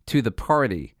to the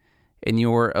party and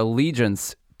your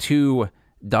allegiance to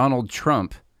Donald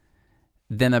Trump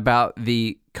than about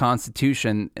the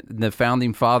Constitution, the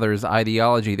Founding Fathers'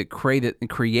 ideology that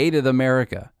created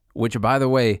America, which, by the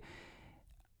way,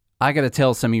 I got to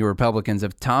tell some of you Republicans,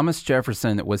 if Thomas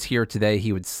Jefferson was here today,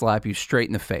 he would slap you straight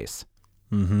in the face.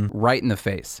 Mm-hmm. Right in the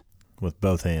face. With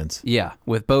both hands. Yeah,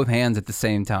 with both hands at the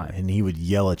same time. And he would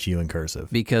yell at you in cursive.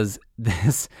 Because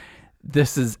this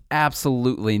is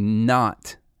absolutely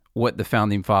not what the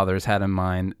Founding Fathers had in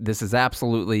mind. This is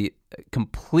absolutely,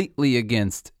 completely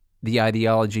against the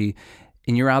ideology.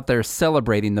 And you're out there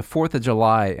celebrating the 4th of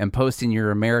July and posting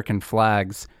your American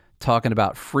flags, talking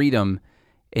about freedom.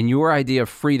 And your idea of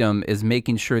freedom is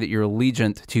making sure that you're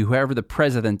allegiant to whoever the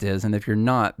president is. And if you're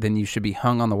not, then you should be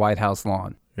hung on the White House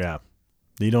lawn. Yeah.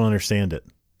 You don't understand it.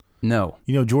 No.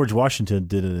 George Washington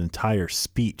did an entire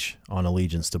speech on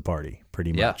allegiance to party.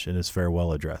 pretty Yeah. much in his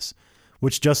farewell address,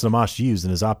 which Justin Amash used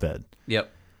in his op-ed.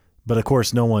 Yep. But of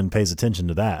course, no one pays attention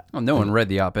to that. Well, no one read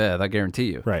the op-ed, I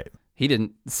guarantee you. Right. He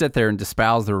didn't sit there and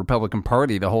espouse the Republican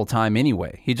Party the whole time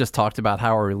anyway. He just talked about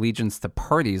how our allegiance to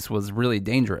parties was really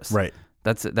dangerous. Right.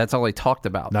 That's all he talked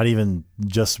about. Not even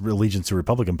just allegiance to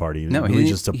Republican Party. No,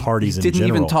 allegiance to parties in he didn't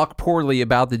general. even talk poorly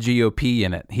about the GOP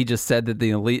in it. He just said that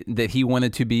that he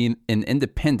wanted to be an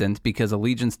independent because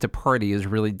allegiance to party is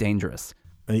really dangerous.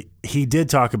 He did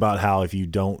talk about how if you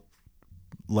don't,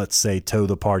 let's say, toe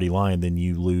the party line, then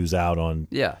you lose out on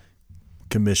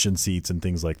commission seats and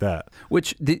things like that.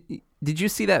 Which did you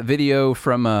see that video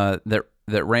from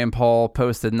that Rand Paul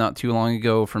posted not too long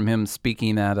ago from him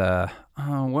speaking at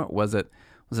what was it?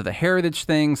 Was it a heritage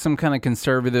thing? Some kind of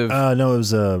conservative? No, it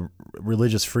was a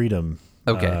religious freedom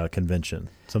convention,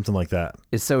 something like that.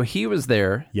 So he was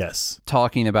there, yes,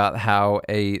 talking about how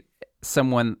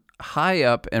someone high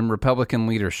up in Republican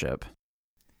leadership,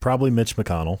 probably Mitch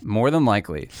McConnell, more than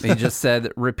likely, he just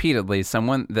said repeatedly,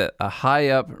 a high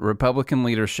up Republican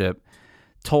leadership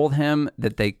told him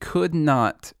that they could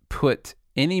not put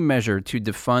any measure to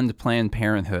defund Planned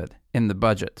Parenthood in the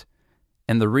budget.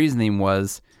 And the reasoning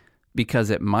was because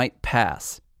it might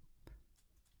pass.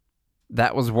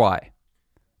 That was why.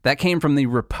 That came from the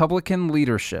Republican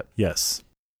leadership. Yes.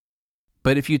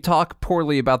 But if you talk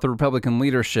poorly about the Republican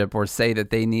leadership or say that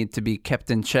they need to be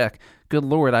kept in check, good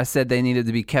Lord, I said they needed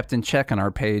to be kept in check on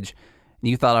our page. And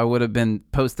you thought I would have been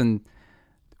posting,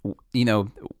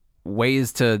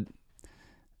 ways to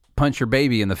punch your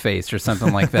baby in the face or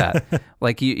something like that.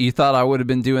 Like you thought I would have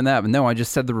been doing that, but no, I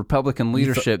just said the Republican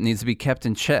leadership needs to be kept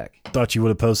in check. Thought you would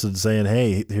have posted saying,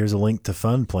 hey, here's a link to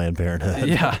fund Planned Parenthood.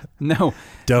 Yeah, no.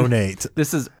 Donate.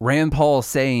 This is Rand Paul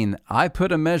saying, I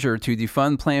put a measure to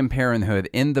defund Planned Parenthood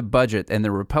in the budget, and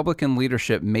the Republican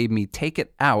leadership made me take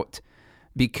it out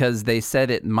because they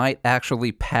said it might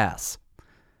actually pass.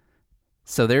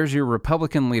 So there's your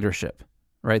Republican leadership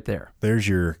right there. There's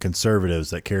your conservatives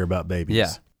that care about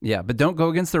babies. Yeah, but don't go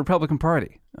against the Republican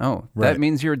Party. Oh, right. That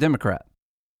means you're a Democrat.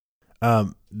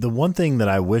 The one thing that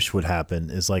I wish would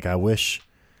happen is I wish,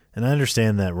 and I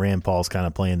understand that Rand Paul's kind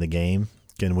of playing the game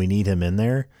and we need him in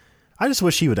there. I just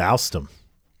wish he would oust him.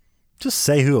 Just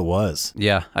say who it was.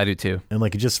 Yeah, I do too.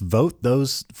 And just vote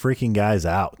those freaking guys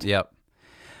out. Yep.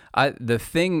 The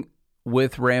thing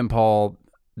with Rand Paul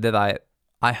that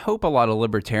I hope a lot of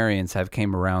libertarians have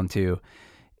came around to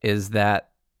is that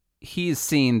he's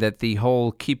seen that the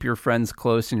whole keep your friends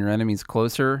close and your enemies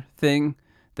closer thing,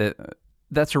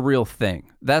 that's a real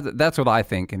thing. That's what I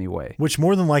think anyway. Which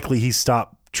more than likely he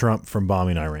stopped Trump from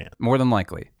bombing Iran. More than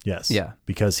likely. Yes. Yeah.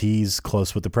 Because he's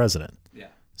close with the president. Yeah.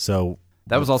 So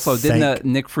that was also, didn't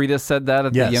Nick Freitas said that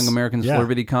at the Young Americans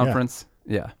Liberty Conference?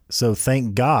 Yeah. So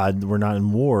thank God we're not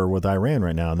in war with Iran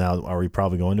right now. Now, are we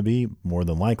probably going to be? More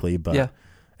than likely. But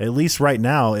at least right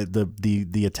now,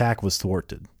 the attack was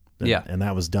thwarted. And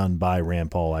that was done by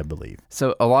Rand Paul, I believe.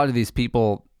 So a lot of these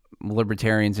people,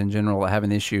 libertarians in general, have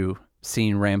an issue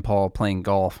seeing Rand Paul playing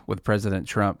golf with President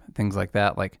Trump, things like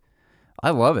that. I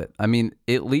love it. I mean,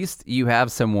 at least you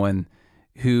have someone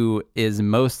who is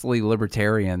mostly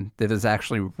libertarian that is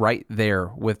actually right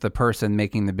there with the person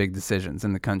making the big decisions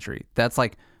in the country. That's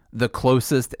the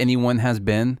closest anyone has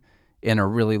been in a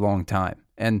really long time.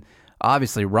 And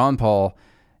obviously, Ron Paul,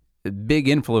 big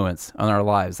influence on our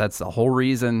lives. That's the whole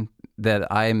reason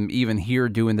that I'm even here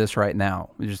doing this right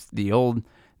now. Just the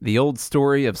old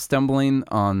story of stumbling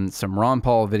on some Ron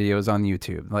Paul videos on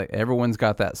YouTube. Everyone's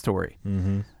got that story.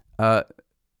 Mm-hmm.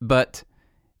 But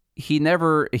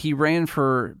he ran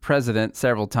for president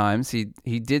several times. He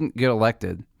didn't get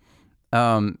elected.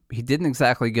 He didn't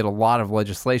exactly get a lot of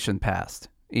legislation passed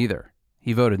either.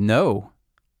 He voted no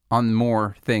on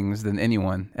more things than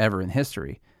anyone ever in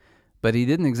history. But he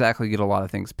didn't exactly get a lot of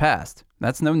things passed.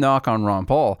 That's no knock on Ron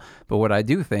Paul. But what I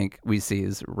do think we see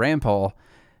is Rand Paul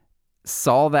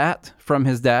saw that from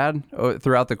his dad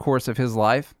throughout the course of his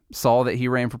life, saw that he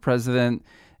ran for president,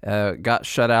 got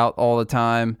shut out all the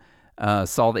time,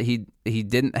 saw that he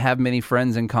didn't have many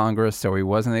friends in Congress, so he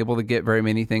wasn't able to get very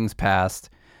many things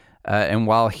passed. And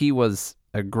while he was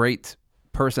a great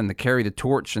person to carry the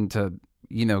torch and to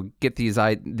get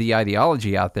the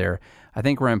ideology out there, I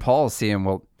think Rand Paul is seeing,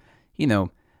 well,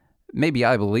 maybe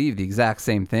I believe the exact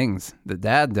same things that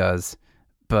Dad does,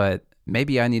 but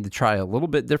maybe I need to try a little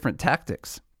bit different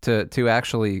tactics to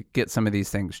actually get some of these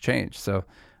things changed. So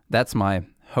that's my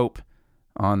hope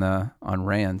on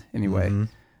Rand anyway. Mm-hmm.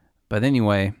 But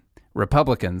anyway,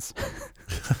 Republicans.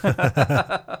 They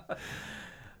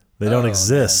don't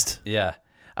exist. Man. Yeah.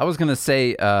 I was going to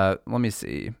say, let me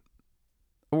see.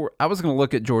 I was going to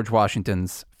look at George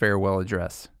Washington's farewell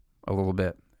address a little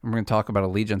bit. and we're going to talk about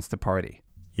allegiance to party.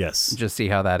 Yes. Just see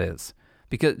how that is.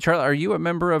 Because, Charlie, are you a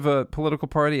member of a political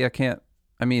party?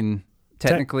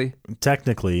 Technically.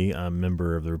 Technically, I'm a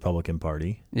member of the Republican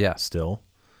Party. Yeah. Still.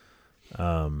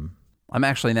 I'm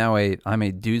actually now I'm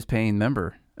a dues-paying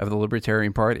member of the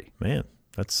Libertarian Party. Man,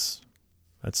 that's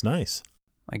nice.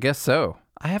 I guess so.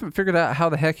 I haven't figured out how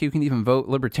the heck you can even vote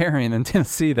Libertarian in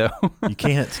Tennessee, though. You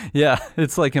can't. Yeah,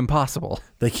 it's like impossible.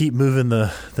 They keep moving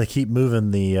the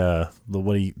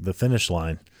finish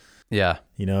line. Yeah.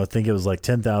 I think it was like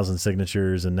 10,000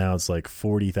 signatures, and now it's like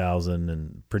 40,000,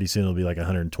 and pretty soon it'll be like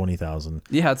 120,000.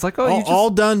 Yeah, it's like, all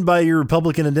done by your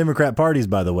Republican and Democrat parties,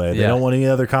 by the way. They don't want any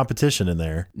other competition in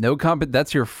there. No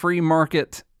that's your free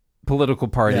market political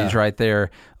parties right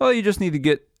there. Oh, you just need to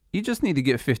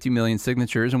get 50 million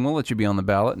signatures, and we'll let you be on the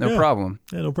ballot. No problem.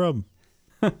 Yeah, no problem.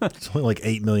 It's only like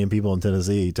 8 million people in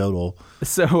Tennessee total.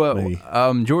 So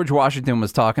George Washington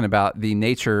was talking about the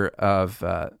nature of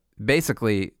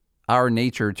basically our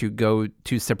nature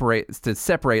to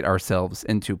separate ourselves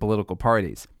into political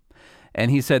parties. And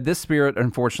he said, this spirit,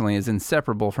 unfortunately, is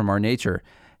inseparable from our nature,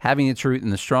 having the truth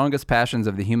in the strongest passions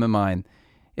of the human mind.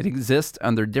 It exists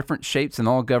under different shapes in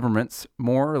all governments,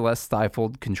 more or less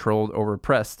stifled, controlled, or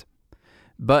repressed.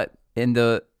 But in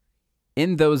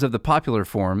those of the popular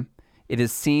form, it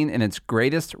is seen in its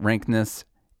greatest rankness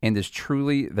and is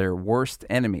truly their worst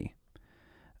enemy.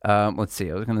 Let's see.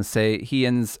 I was going to say he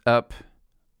ends up...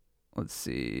 Let's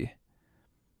see.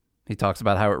 He talks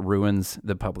about how it ruins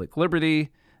the public liberty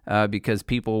because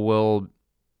people will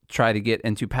try to get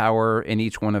into power in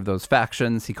each one of those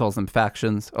factions. He calls them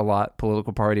factions a lot,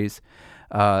 political parties.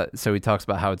 So he talks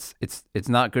about how it's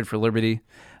not good for liberty.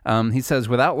 He says,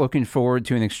 without looking forward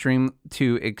to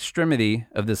extremity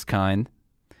of this kind,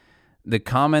 the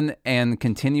common and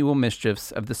continual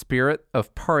mischiefs of the spirit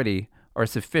of party are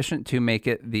sufficient to make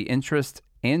it the interest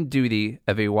and duty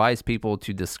of a wise people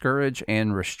to discourage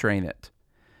and restrain it.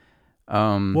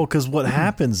 Well, because what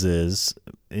happens is,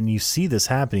 and you see this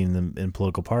happening in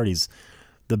political parties,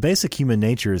 the basic human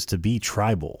nature is to be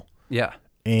tribal. Yeah.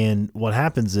 And what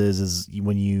happens is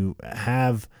when you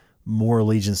have more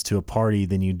allegiance to a party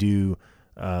than you do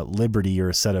liberty or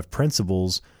a set of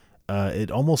principles,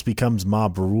 it almost becomes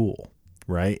mob rule,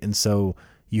 right? And so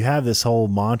you have this whole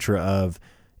mantra of,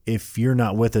 if you're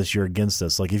not with us, you're against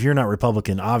us. Like if you're not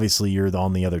Republican, obviously you're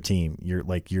on the other team.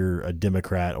 You're a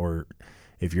Democrat, or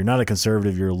if you're not a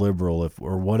conservative, you're a liberal,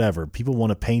 or whatever. People want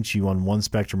to paint you on one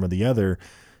spectrum or the other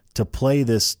to play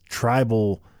this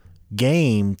tribal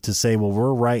game to say, well,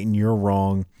 we're right and you're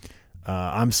wrong.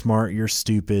 I'm smart, you're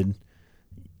stupid.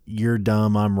 You're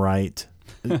dumb, I'm right.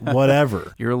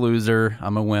 Whatever. You're a loser,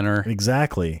 I'm a winner.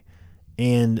 Exactly.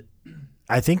 And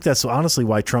I think that's honestly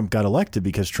why Trump got elected,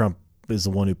 because Trump is the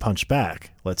one who punched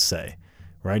back, let's say,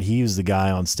 right? He was the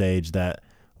guy on stage that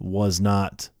was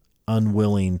not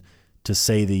unwilling to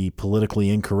say the politically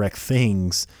incorrect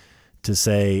things, to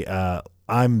say,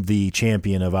 I'm the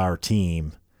champion of our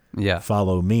team. Yeah.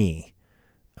 Follow me.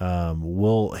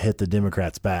 We'll hit the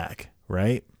Democrats back,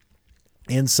 right?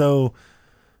 And so,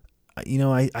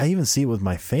 I even see it with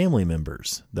my family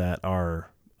members that are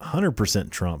 100%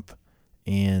 Trump.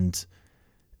 And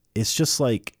it's just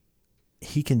like,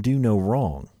 he can do no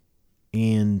wrong.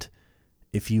 And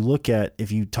if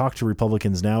you talk to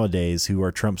Republicans nowadays who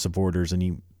are Trump supporters and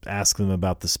you ask them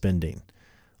about the spending,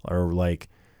 or like,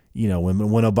 when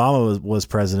Obama was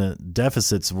president,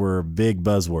 deficits were a big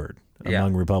buzzword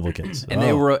among Republicans. And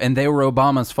they were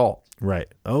Obama's fault. Right.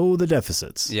 Oh, the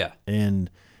deficits. Yeah. And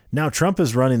now Trump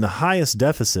is running the highest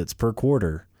deficits per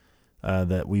quarter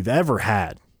that we've ever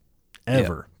had.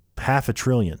 Ever. Yeah. $500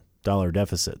 billion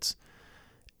deficits.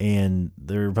 And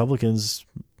the Republicans,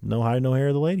 no hide, no hair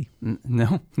of the lady.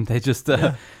 No, they just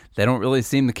they don't really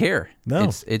seem to care.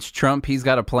 No, it's Trump. He's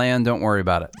got a plan. Don't worry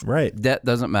about it. Right. Debt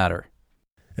doesn't matter.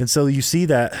 And so you see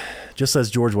that, just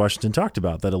as George Washington talked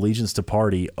about, that allegiance to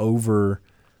party over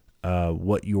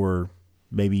what your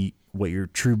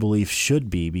true belief should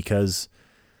be, because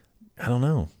I don't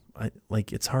know,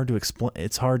 it's hard to explain.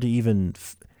 It's hard to even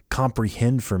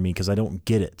comprehend for me, because I don't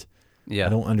get it. Yeah, I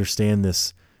don't understand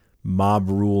this mob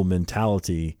rule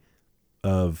mentality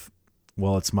of,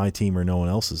 well, it's my team or no one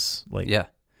else's. Yeah.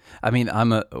 I mean,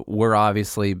 we're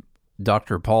obviously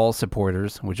Dr. Paul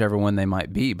supporters, whichever one they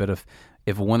might be, but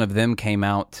if one of them came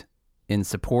out in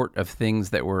support of things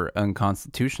that were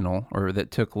unconstitutional or that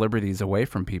took liberties away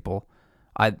from people,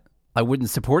 I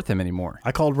wouldn't support them anymore.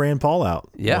 I called Rand Paul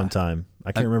out one time.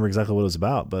 I can't remember exactly what it was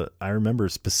about, but I remember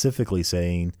specifically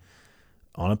saying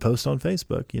on a post on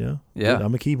Facebook,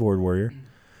 I'm a keyboard warrior.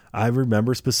 I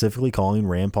remember specifically calling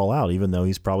Rand Paul out, even though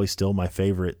he's probably still my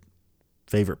favorite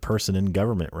favorite person in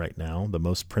government right now, the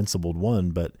most principled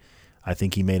one, but I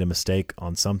think he made a mistake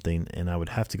on something, and I would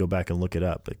have to go back and look it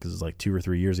up because it's like 2 or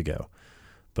 3 years ago.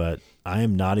 But I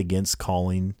am not against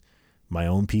calling my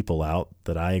own people out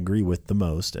that I agree with the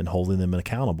most and holding them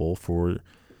accountable for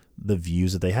the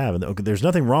views that they have. And there's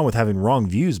nothing wrong with having wrong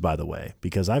views, by the way,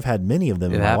 because I've had many of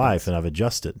them in my life and I've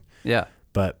adjusted. Yeah.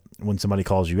 But when somebody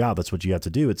calls you out, that's what you have to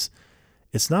do.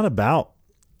 It's not about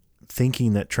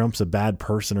thinking that Trump's a bad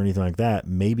person or anything like that.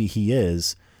 Maybe he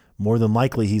is. More than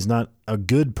likely, he's not a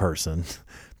good person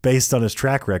based on his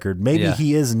track record. Maybe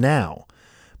he is now.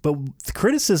 But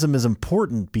criticism is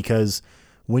important because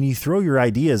when you throw your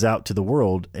ideas out to the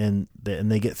world and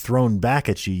they get thrown back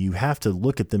at you, you have to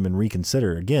look at them and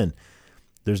reconsider. Again,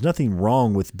 there's nothing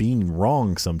wrong with being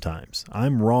wrong sometimes.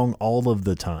 I'm wrong all of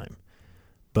the time.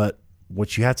 But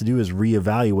what you have to do is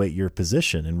reevaluate your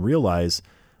position and realize,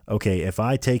 okay, if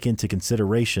I take into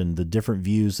consideration the different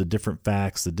views, the different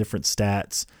facts, the different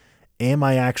stats, am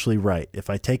I actually right? If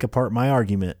I take apart my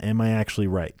argument, am I actually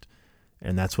right?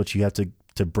 And that's what you have to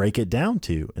break it down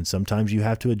to. And sometimes you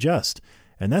have to adjust.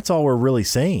 And that's all we're really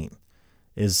saying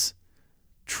is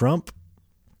Trump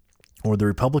or the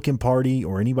Republican Party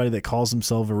or anybody that calls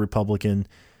himself a Republican,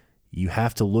 you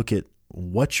have to look at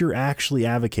what you're actually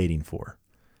advocating for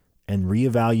and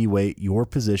reevaluate your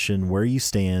position, where you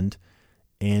stand,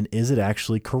 and is it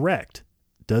actually correct?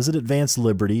 Does it advance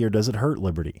liberty or does it hurt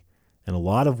liberty? And a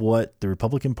lot of what the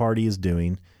Republican Party is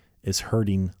doing is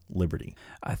hurting liberty.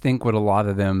 I think what a lot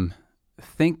of them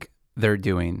think they're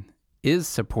doing is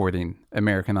supporting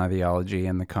American ideology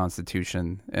and the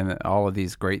Constitution and all of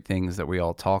these great things that we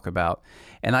all talk about.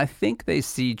 And I think they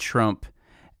see Trump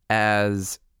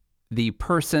as the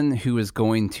person who is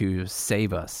going to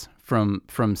save us from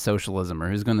socialism or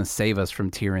who's going to save us from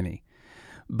tyranny.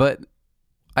 But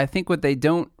I think what they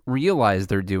don't realize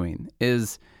they're doing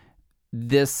is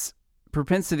this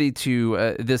propensity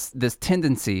to this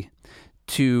tendency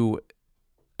to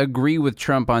agree with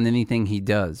Trump on anything he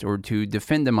does, or to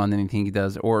defend him on anything he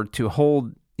does, or to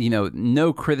hold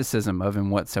no criticism of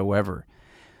him whatsoever.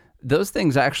 Those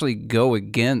things actually go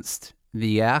against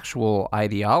the actual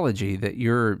ideology that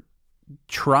you're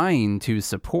trying to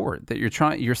support, that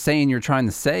you're saying you're trying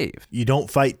to save. You don't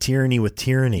fight tyranny with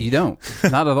tyranny. You don't,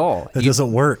 not at all. That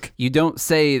doesn't work. You don't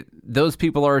say those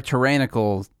people are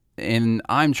tyrannical and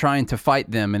I'm trying to fight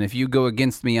them, and if you go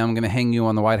against me, I'm going to hang you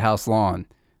on the White House lawn.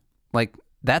 Like,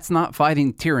 that's not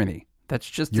fighting tyranny. That's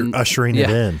just you're ushering it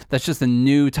in. That's just a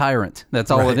new tyrant. That's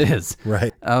all it is.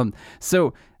 Right.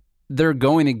 So they're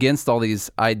going against all these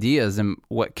ideas, and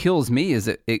what kills me is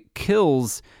it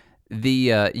kills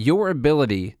the your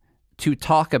ability to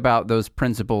talk about those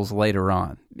principles later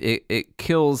on. It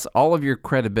kills all of your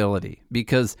credibility,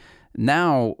 because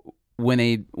now when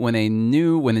a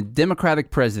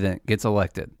Democratic president gets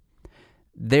elected,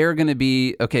 they're going to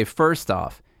be, okay, first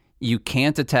off, you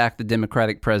can't attack the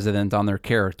Democratic president on their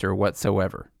character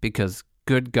whatsoever, because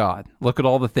good God, look at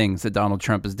all the things that Donald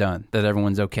Trump has done that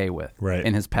everyone's okay with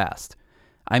in his past.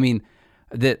 I mean,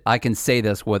 that I can say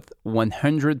this with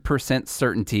 100%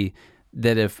 certainty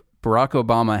that if Barack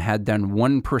Obama had done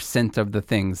 1% of the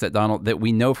things that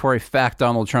we know for a fact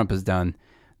Donald Trump has done,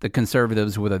 the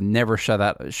conservatives would have never shut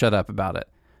up about it.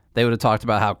 They would have talked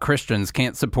about how Christians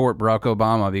can't support Barack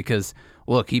Obama because,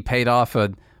 look, he paid off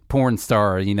a porn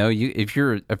star. If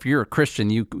you're a Christian,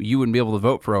 you wouldn't be able to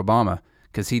vote for Obama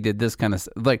because he did this kind of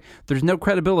stuff. Like, there's no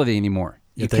credibility anymore.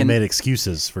 They made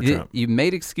excuses for Trump. You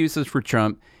made excuses for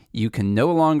Trump. You can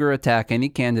no longer attack any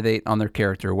candidate on their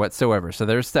character whatsoever. So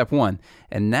there's step one.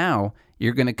 And now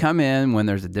you're going to come in when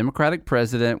there's a Democratic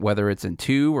president, whether it's in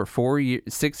 2 or 4 years,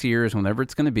 6 years, whenever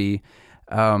it's going to be.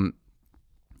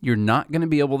 You're not going to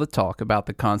be able to talk about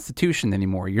the Constitution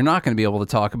anymore. You're not going to be able to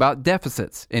talk about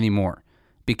deficits anymore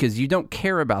because you don't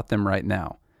care about them right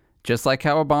now. Just like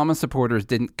how Obama supporters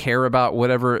didn't care about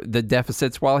whatever the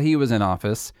deficits while he was in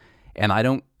office. And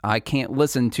I can't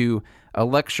listen to a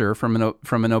lecture from an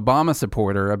Obama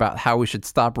supporter about how we should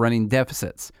stop running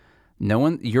deficits.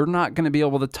 You're not going to be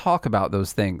able to talk about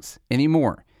those things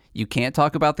anymore. You can't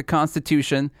talk about the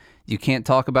Constitution. You can't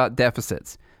talk about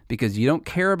deficits because you don't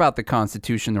care about the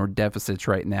Constitution or deficits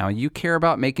right now. You care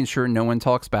about making sure no one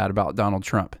talks bad about Donald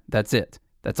Trump. That's it.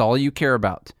 That's all you care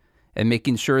about. And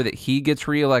making sure that he gets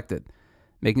reelected,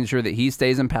 making sure that he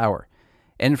stays in power.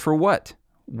 And for what?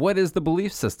 What is the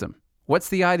belief system? What's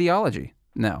the ideology?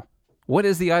 Now, what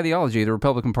is the ideology of the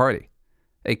Republican Party?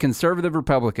 A conservative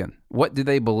Republican, what do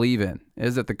they believe in?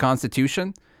 Is it the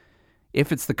Constitution?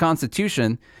 If it's the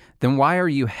Constitution, then why are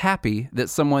you happy that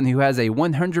someone who has a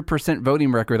 100%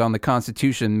 voting record on the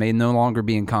Constitution may no longer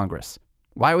be in Congress?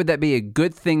 Why would that be a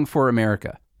good thing for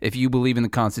America? if you believe in the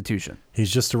Constitution.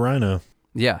 He's just a rhino.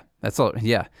 Yeah, that's all.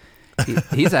 Yeah.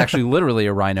 He's actually literally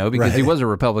a rhino because he Right. was a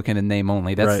Republican in name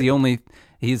only. That's Right. the only,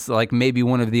 he's like maybe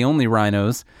one of the only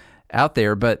rhinos out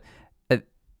there. But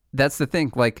that's the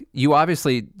thing. Like, you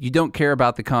don't care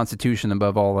about the Constitution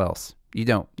above all else. You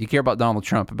don't. You care about Donald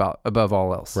Trump above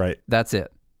all else. Right. That's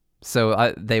it.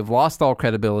 So they've lost all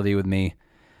credibility with me.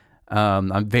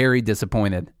 I'm very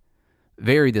disappointed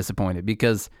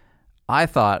because I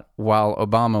thought while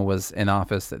Obama was in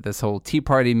office that this whole Tea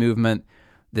Party movement,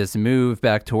 this move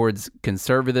back towards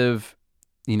conservative,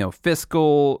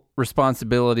 fiscal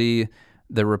responsibility,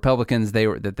 the Republicans, they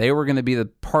were going to be the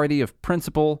party of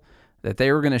principle, that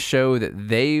they were going to show that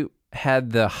they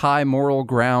had the high moral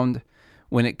ground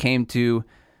when it came to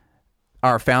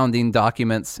our founding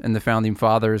documents and the founding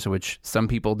fathers, which some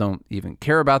people don't even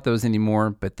care about those anymore,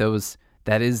 but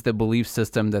that is the belief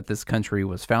system that this country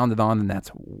was founded on, and that's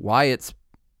why it's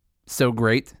so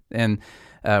great and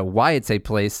why it's a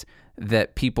place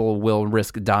that people will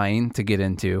risk dying to get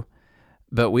into.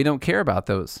 But we don't care about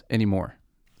those anymore,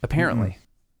 apparently.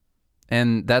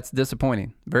 And that's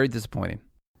disappointing, very disappointing.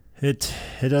 It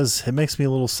makes me a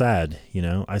little sad,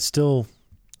 I still,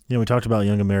 we talked about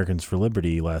Young Americans for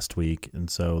Liberty last week, and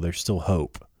so there's still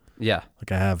hope. Yeah.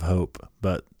 Like, I have hope,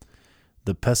 but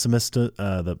the pessimism,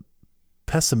 the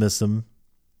That's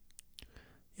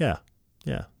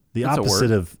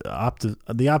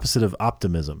opposite of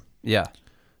optimism. Yeah.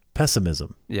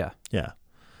 Pessimism. Yeah. Yeah.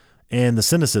 And the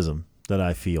cynicism that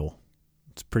I feel,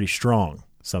 it's pretty strong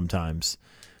sometimes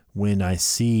when I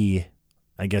see,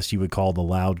 I guess you would call the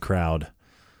loud crowd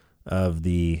of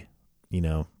the,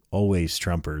 always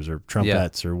Trumpers or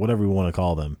Trumpettes or whatever we want to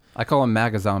call them. I call them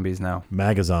MAGA zombies now.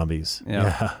 MAGA zombies.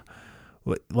 Yeah.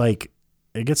 Like,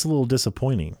 it gets a little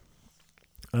disappointing.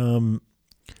 But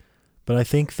I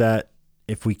think that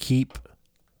if we keep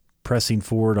pressing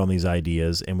forward on these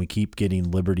ideas and we keep getting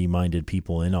liberty-minded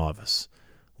people in office,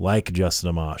 like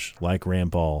Justin Amash, like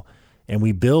Rand Paul, and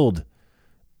we build,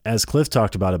 as Cliff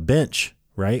talked about, a bench,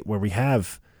 right, where we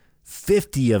have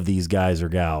 50 of these guys or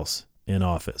gals in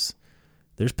office.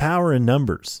 There's power in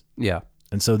numbers. Yeah.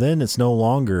 And so then it's no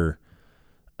longer,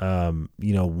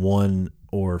 1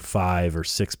 or 5 or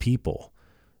 6 people.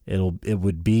 It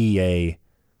would be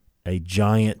a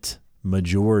giant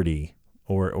majority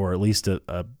or at least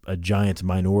a giant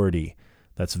minority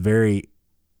that's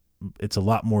it's a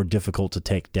lot more difficult to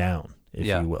take down, if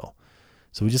you will.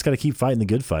 So we just got to keep fighting the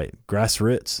good fight.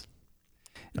 Grassroots.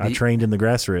 I trained in the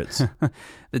grassroots.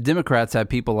 The Democrats have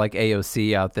people like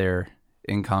AOC out there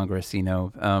in Congress,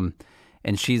 and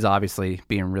she's obviously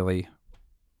being really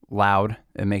loud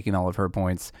and making all of her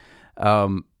points.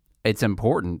 It's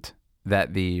important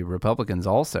that the Republicans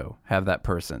also have that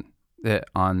person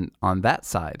on that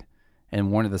side.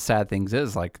 And one of the sad things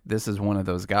is, like, this is one of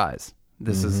those guys.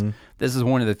 This is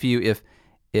one of the few.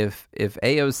 If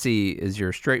AOC is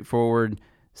your straightforward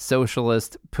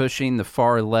socialist pushing the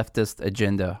far leftist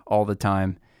agenda all the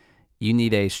time, you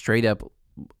need a straight up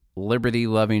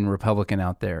liberty-loving Republican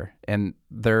out there, and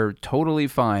they're totally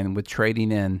fine with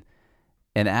trading in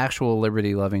an actual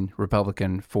liberty-loving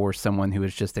Republican for someone who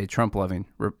is just a Trump-loving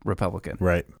Republican.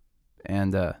 Right.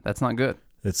 And that's not good.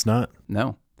 It's not.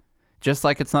 No. Just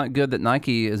like it's not good that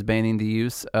Nike is banning the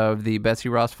use of the Betsy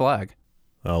Ross flag.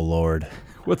 Oh, Lord.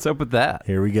 What's up with that?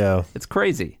 Here we go. It's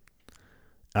crazy.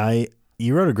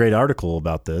 You wrote a great article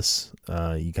about this.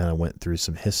 You kind of went through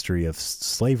some history of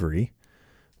slavery,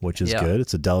 which is good.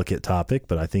 It's a delicate topic,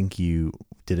 but I think you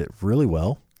did it really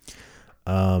well.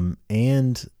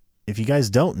 And if you guys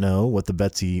don't know what the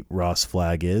Betsy Ross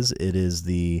flag is, it is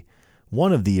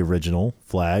one of the original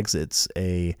flags. It's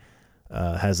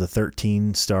has a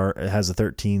 13 star. It has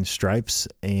 13 stripes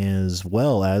as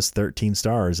well as 13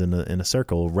 stars in a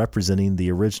circle representing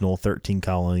the original 13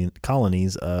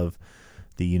 colonies of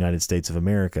the United States of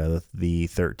America, the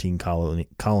 13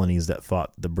 colonies that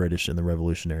fought the British in the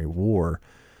Revolutionary War.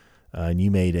 And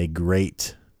you made a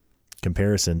great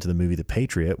comparison to the movie The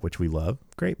Patriot, which we love.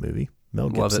 Great movie, Mel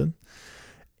Gibson.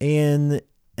 And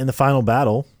in the final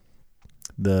battle,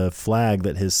 the flag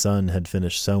that his son had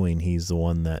finished sewing, he's the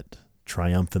one that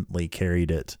triumphantly carried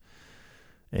it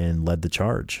and led the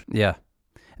charge. Yeah.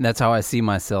 And that's how I see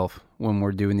myself when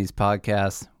we're doing these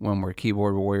podcasts, when we're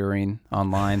keyboard warrioring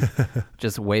online,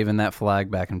 just waving that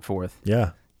flag back and forth.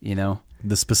 Yeah.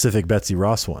 The specific Betsy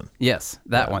Ross one. Yes,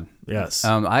 that one. Yes.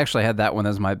 I actually had that one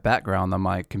as my background on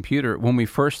my computer. When we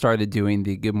first started doing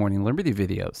the Good Morning Liberty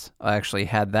videos, I actually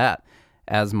had that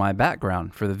as my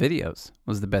background for the videos,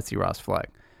 was the Betsy Ross flag.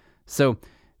 So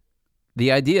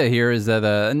the idea here is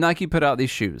that Nike put out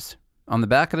these shoes. On the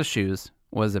back of the shoes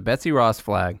was a Betsy Ross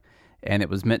flag, and it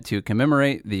was meant to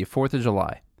commemorate the 4th of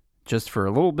July, just for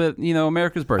a little bit,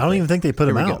 America's birthday. I don't even think they put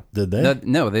them out, did they?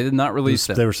 No, they did not release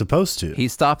them. They were supposed to. He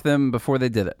stopped them before they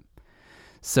did it.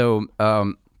 So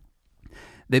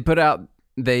they put out,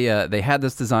 they had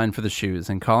this design for the shoes,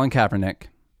 and Colin Kaepernick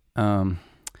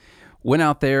went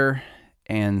out there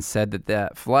and said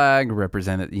that flag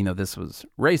represented, this was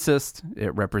racist.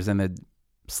 It represented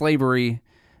slavery,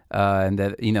 and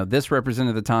that, this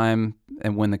represented the time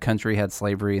and when the country had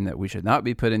slavery, and that we should not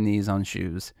be putting these on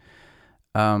shoes.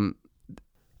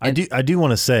 I do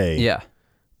want to say, yeah,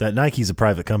 that Nike's a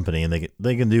private company and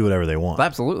they can do whatever they want.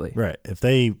 Absolutely. Right. If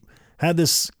they had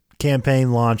this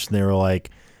campaign launched and they were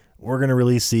like, we're going to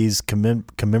release these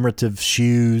commemorative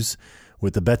shoes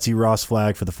with the Betsy Ross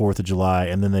flag for the 4th of July,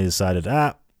 and then they decided,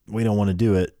 we don't want to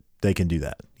do it, they can do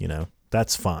that.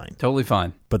 That's fine. Totally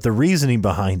fine. But the reasoning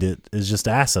behind it is just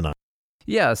asinine.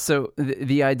 Yeah. So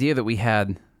the idea that we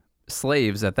had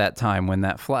slaves at that time when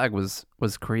that flag was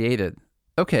created,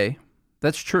 okay,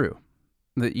 that's true.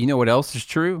 You know what else is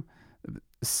true?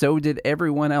 So did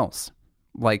everyone else.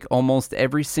 Like almost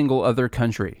every single other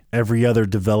country. Every other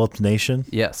developed nation?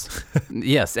 Yes.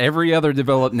 Yes, every other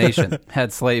developed nation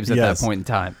had slaves at that point in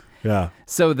time. Yeah.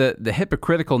 So the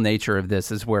hypocritical nature of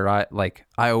this is where I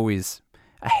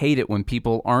hate it when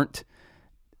people aren't,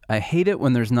 I hate it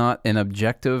when there's not an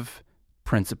objective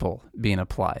principle being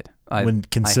applied. When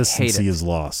consistency is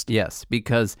lost. Yes,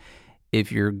 because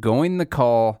if you're going to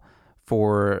call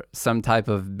for some type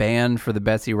of ban for the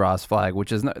Betsy Ross flag,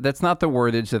 which is that's not the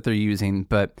wordage that they're using,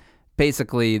 but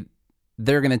basically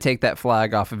they're going to take that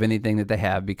flag off of anything that they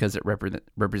have because it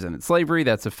represented slavery.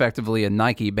 That's effectively a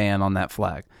Nike ban on that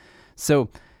flag. So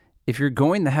if you're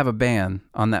going to have a ban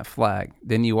on that flag,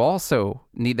 then you also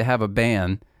need to have a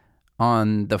ban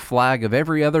on the flag of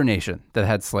every other nation that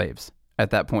had slaves at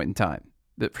that point in time.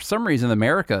 That for some reason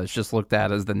America is just looked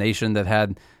at as the nation that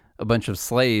had a bunch of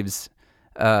slaves,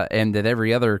 and that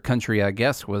every other country, I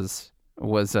guess, was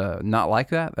not like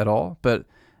that at all. But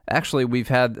actually, we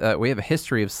have a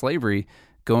history of slavery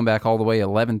going back all the way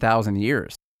 11,000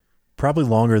 years. Probably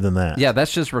longer than that. Yeah,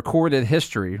 that's just recorded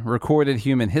history, recorded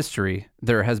human history.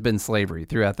 There has been slavery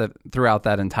throughout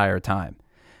that entire time.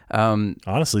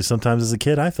 Honestly, sometimes as a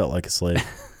kid, I felt like a slave.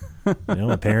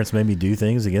 My parents made me do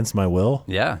things against my will.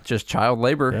 Yeah, just child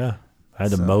labor. Yeah. I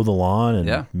had to mow the lawn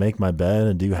and make my bed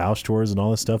and do house chores and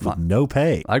all this stuff with no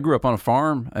pay. I grew up on a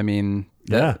farm. I mean,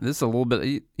 this is a little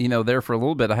bit, there for a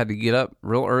little bit. I had to get up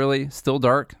real early, still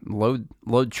dark,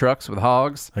 load trucks with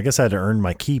hogs. I guess I had to earn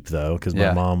my keep, though, because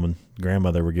my mom and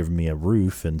grandmother were giving me a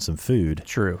roof and some food.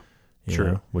 True.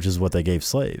 Which is what they gave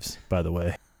slaves, by the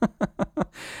way. I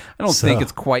don't think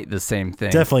it's quite the same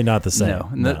thing. Definitely not the same.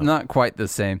 No. Not quite the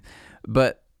same.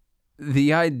 But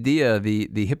the idea,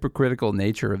 the hypocritical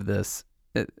nature of this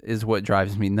is what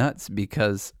drives me nuts,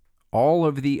 because all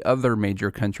of the other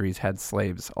major countries had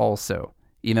slaves also,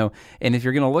 and if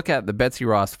you're going to look at the Betsy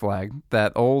Ross flag,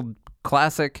 that old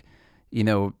classic,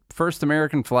 first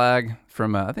American flag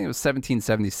from, I think it was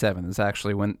 1777 is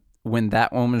actually when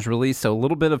that one was released. So a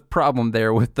little bit of problem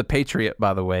there with the Patriot,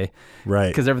 by the way. Right.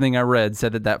 Because everything I read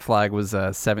said that flag was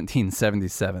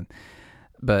 1777.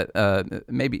 But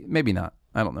maybe not.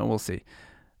 I don't know. We'll see.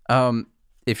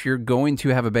 If you're going to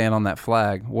have a ban on that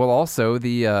flag, well, also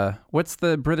the what's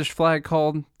the British flag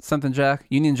called? Something Jack?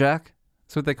 Union Jack?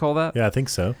 That's what they call that? Yeah, I think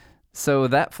so. So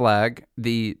that flag,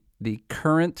 the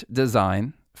current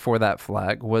design for that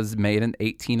flag was made in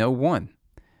 1801,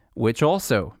 which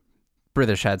also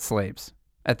British had slaves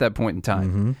at that point in time.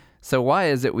 Mm-hmm. So why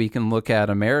is it we can look at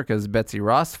America's Betsy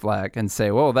Ross flag and say,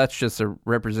 well, that's just a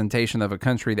representation of a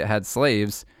country that had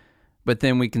slaves, but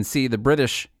then we can see the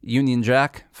British Union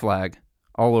Jack flag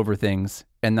all over things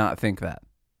and not think that,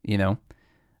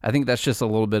 I think that's just a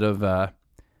little bit of,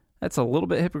 that's a little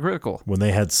bit hypocritical. When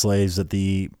they had slaves at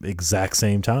the exact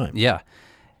same time. Yeah.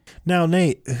 Now,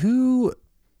 Nate, who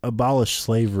abolished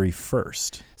slavery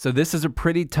first? So this is a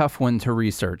pretty tough one to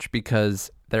research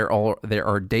because there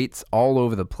are dates all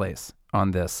over the place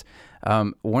on this.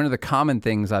 One of the common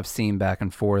things I've seen back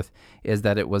and forth is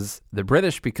that it was the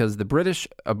British, because the British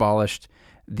abolished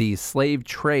the slave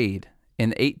trade in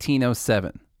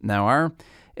 1807. Now, our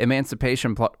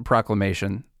Emancipation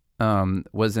Proclamation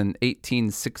was in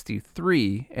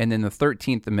 1863, and then the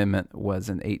 13th Amendment was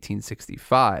in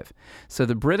 1865. So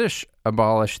the British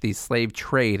abolished the slave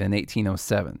trade in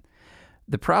 1807.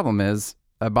 The problem is,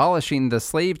 abolishing the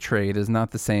slave trade is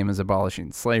not the same as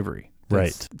abolishing slavery.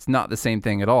 It's not the same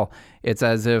thing at all. It's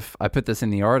as if, I put this in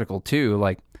the article too,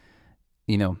 like,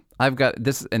 I've got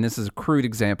this, and this is a crude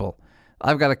example.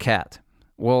 I've got a cat.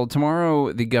 Well,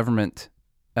 tomorrow the government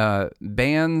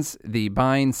bans the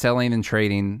buying, selling, and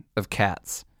trading of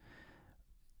cats.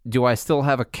 Do I still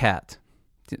have a cat?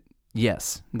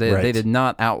 Yes. They did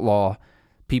not outlaw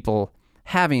people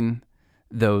having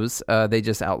those. They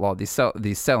just outlawed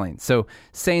these selling. So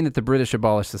saying that the British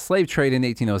abolished the slave trade in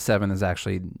 1807 is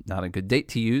actually not a good date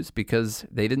to use, because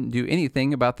they didn't do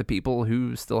anything about the people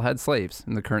who still had slaves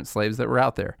and the current slaves that were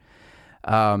out there.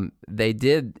 They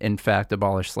did, in fact,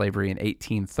 abolish slavery in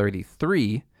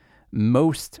 1833.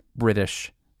 Most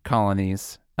British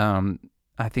colonies,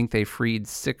 I think they freed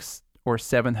 600 or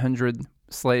 700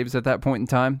 slaves at that point in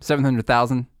time.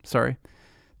 700,000,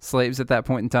 slaves at that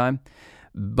point in time.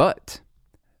 But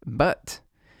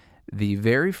the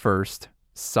very first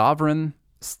sovereign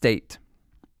state,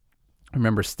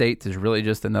 remember, state is really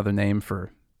just another name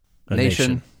for A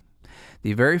nation.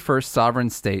 The very first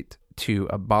sovereign state to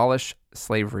abolish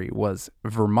slavery was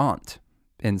Vermont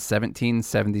in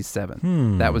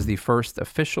 1777. That was the first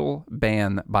official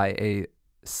ban by a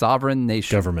sovereign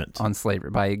nation on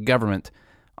slavery, by a government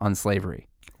on slavery.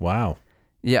 Wow.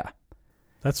 Yeah.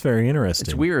 That's very interesting.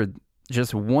 It's weird.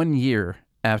 Just 1 year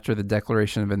after the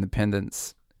Declaration of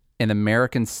Independence, an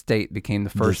American state became the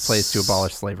first place to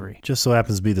abolish slavery. Just so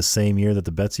happens to be the same year that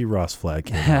the Betsy Ross flag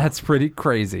came out. That's pretty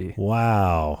crazy.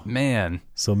 Wow. Man.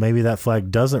 So maybe that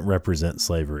flag doesn't represent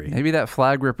slavery. Maybe that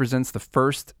flag represents the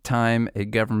first time a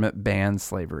government banned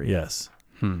slavery. Yes.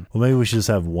 Well, maybe we should just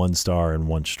have one star and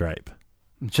one stripe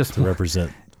just to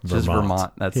represent Vermont. Just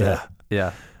Vermont. That's it.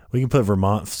 Yeah. We can put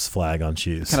Vermont's flag on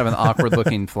shoes. Kind of an awkward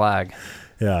looking flag.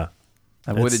 Yeah.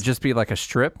 Would it just be like a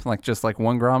strip, just like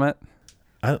one grommet?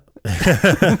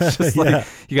 Just like,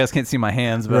 you guys can't see my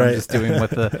hands, but I'm just doing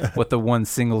what the one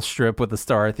single strip with the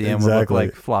star at the end would look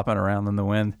like, flopping around in the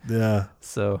wind. Yeah.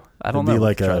 So I don't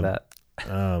know. Try that.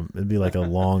 It'd be like a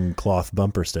long cloth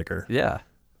bumper sticker. Yeah.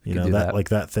 You know, that like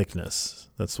that thickness.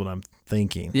 That's what I'm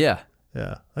thinking. Yeah.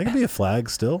 Yeah. That could be a flag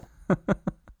still.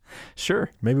 Sure.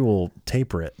 Maybe we'll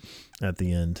taper it at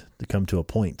the end to come to a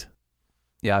point.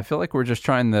 Yeah, I feel like we're just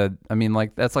trying to,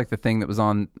 that's like the thing that was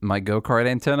on my go-kart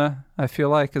antenna, I feel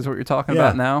like, is what you're talking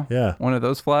about now. Yeah. One of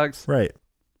those flags. Right.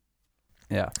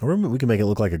 Yeah. Or we can make it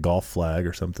look like a golf flag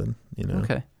or something, you know.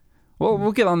 Okay. Well,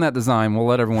 we'll get on that design. We'll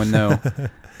let everyone know.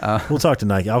 We'll talk to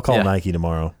Nike. I'll call Nike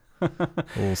tomorrow.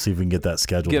 We'll see if we can get that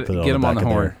scheduled. Get them on the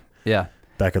horn.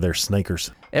 Back of their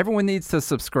snakers. Everyone needs to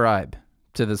subscribe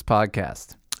to this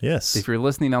podcast. Yes. If you're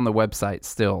listening on the website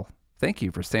still, thank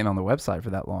you for staying on the website for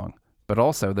that long. But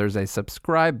also, there's a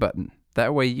subscribe button.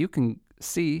 That way you can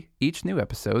see each new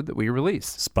episode that we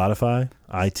release. Spotify,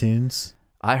 iTunes,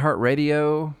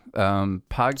 iHeartRadio,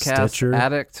 Podcast Stitcher.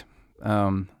 Addict,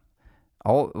 all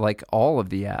of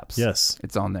the apps. Yes.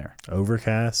 It's on there.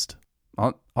 Overcast.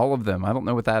 All of them. I don't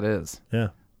know what that is. Yeah.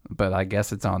 But I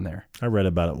guess it's on there. I read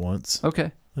about it once.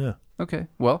 Okay. Yeah. Okay.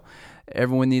 Well,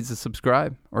 everyone needs to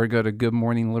subscribe, or go to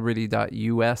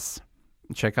goodmorningliberty.us.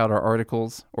 Check out our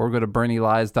articles, or go to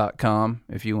BernieLies.com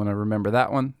if you want to remember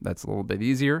that one. That's a little bit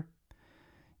easier.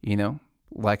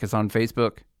 Like us on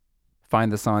Facebook.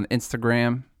 Find us on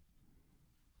Instagram.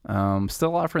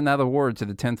 Still offering that award to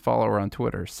the 10th follower on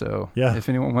Twitter. So if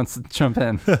anyone wants to jump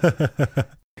in,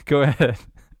 go ahead.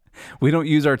 We don't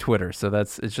use our Twitter, so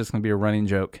it's just going to be a running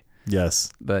joke.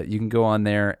 Yes. But you can go on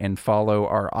there and follow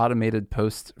our automated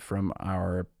posts from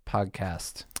our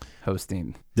podcast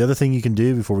hosting. The other thing you can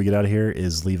do before we get out of here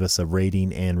is leave us a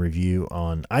rating and review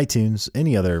on iTunes,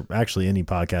 any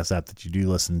podcast app that you do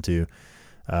listen to.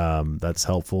 That's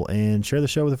helpful. And share the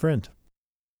show with a friend.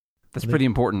 That's pretty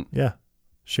important. Yeah.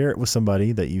 Share it with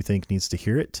somebody that you think needs to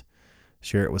hear it.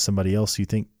 Share it with somebody else you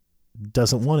think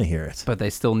doesn't want to hear it. But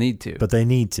they still need to. But they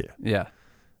need to. Yeah.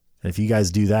 And if you guys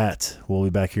do that, we'll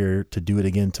be back here to do it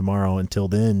again tomorrow. Until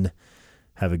then,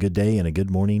 have a good day and a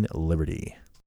good morning, Liberty.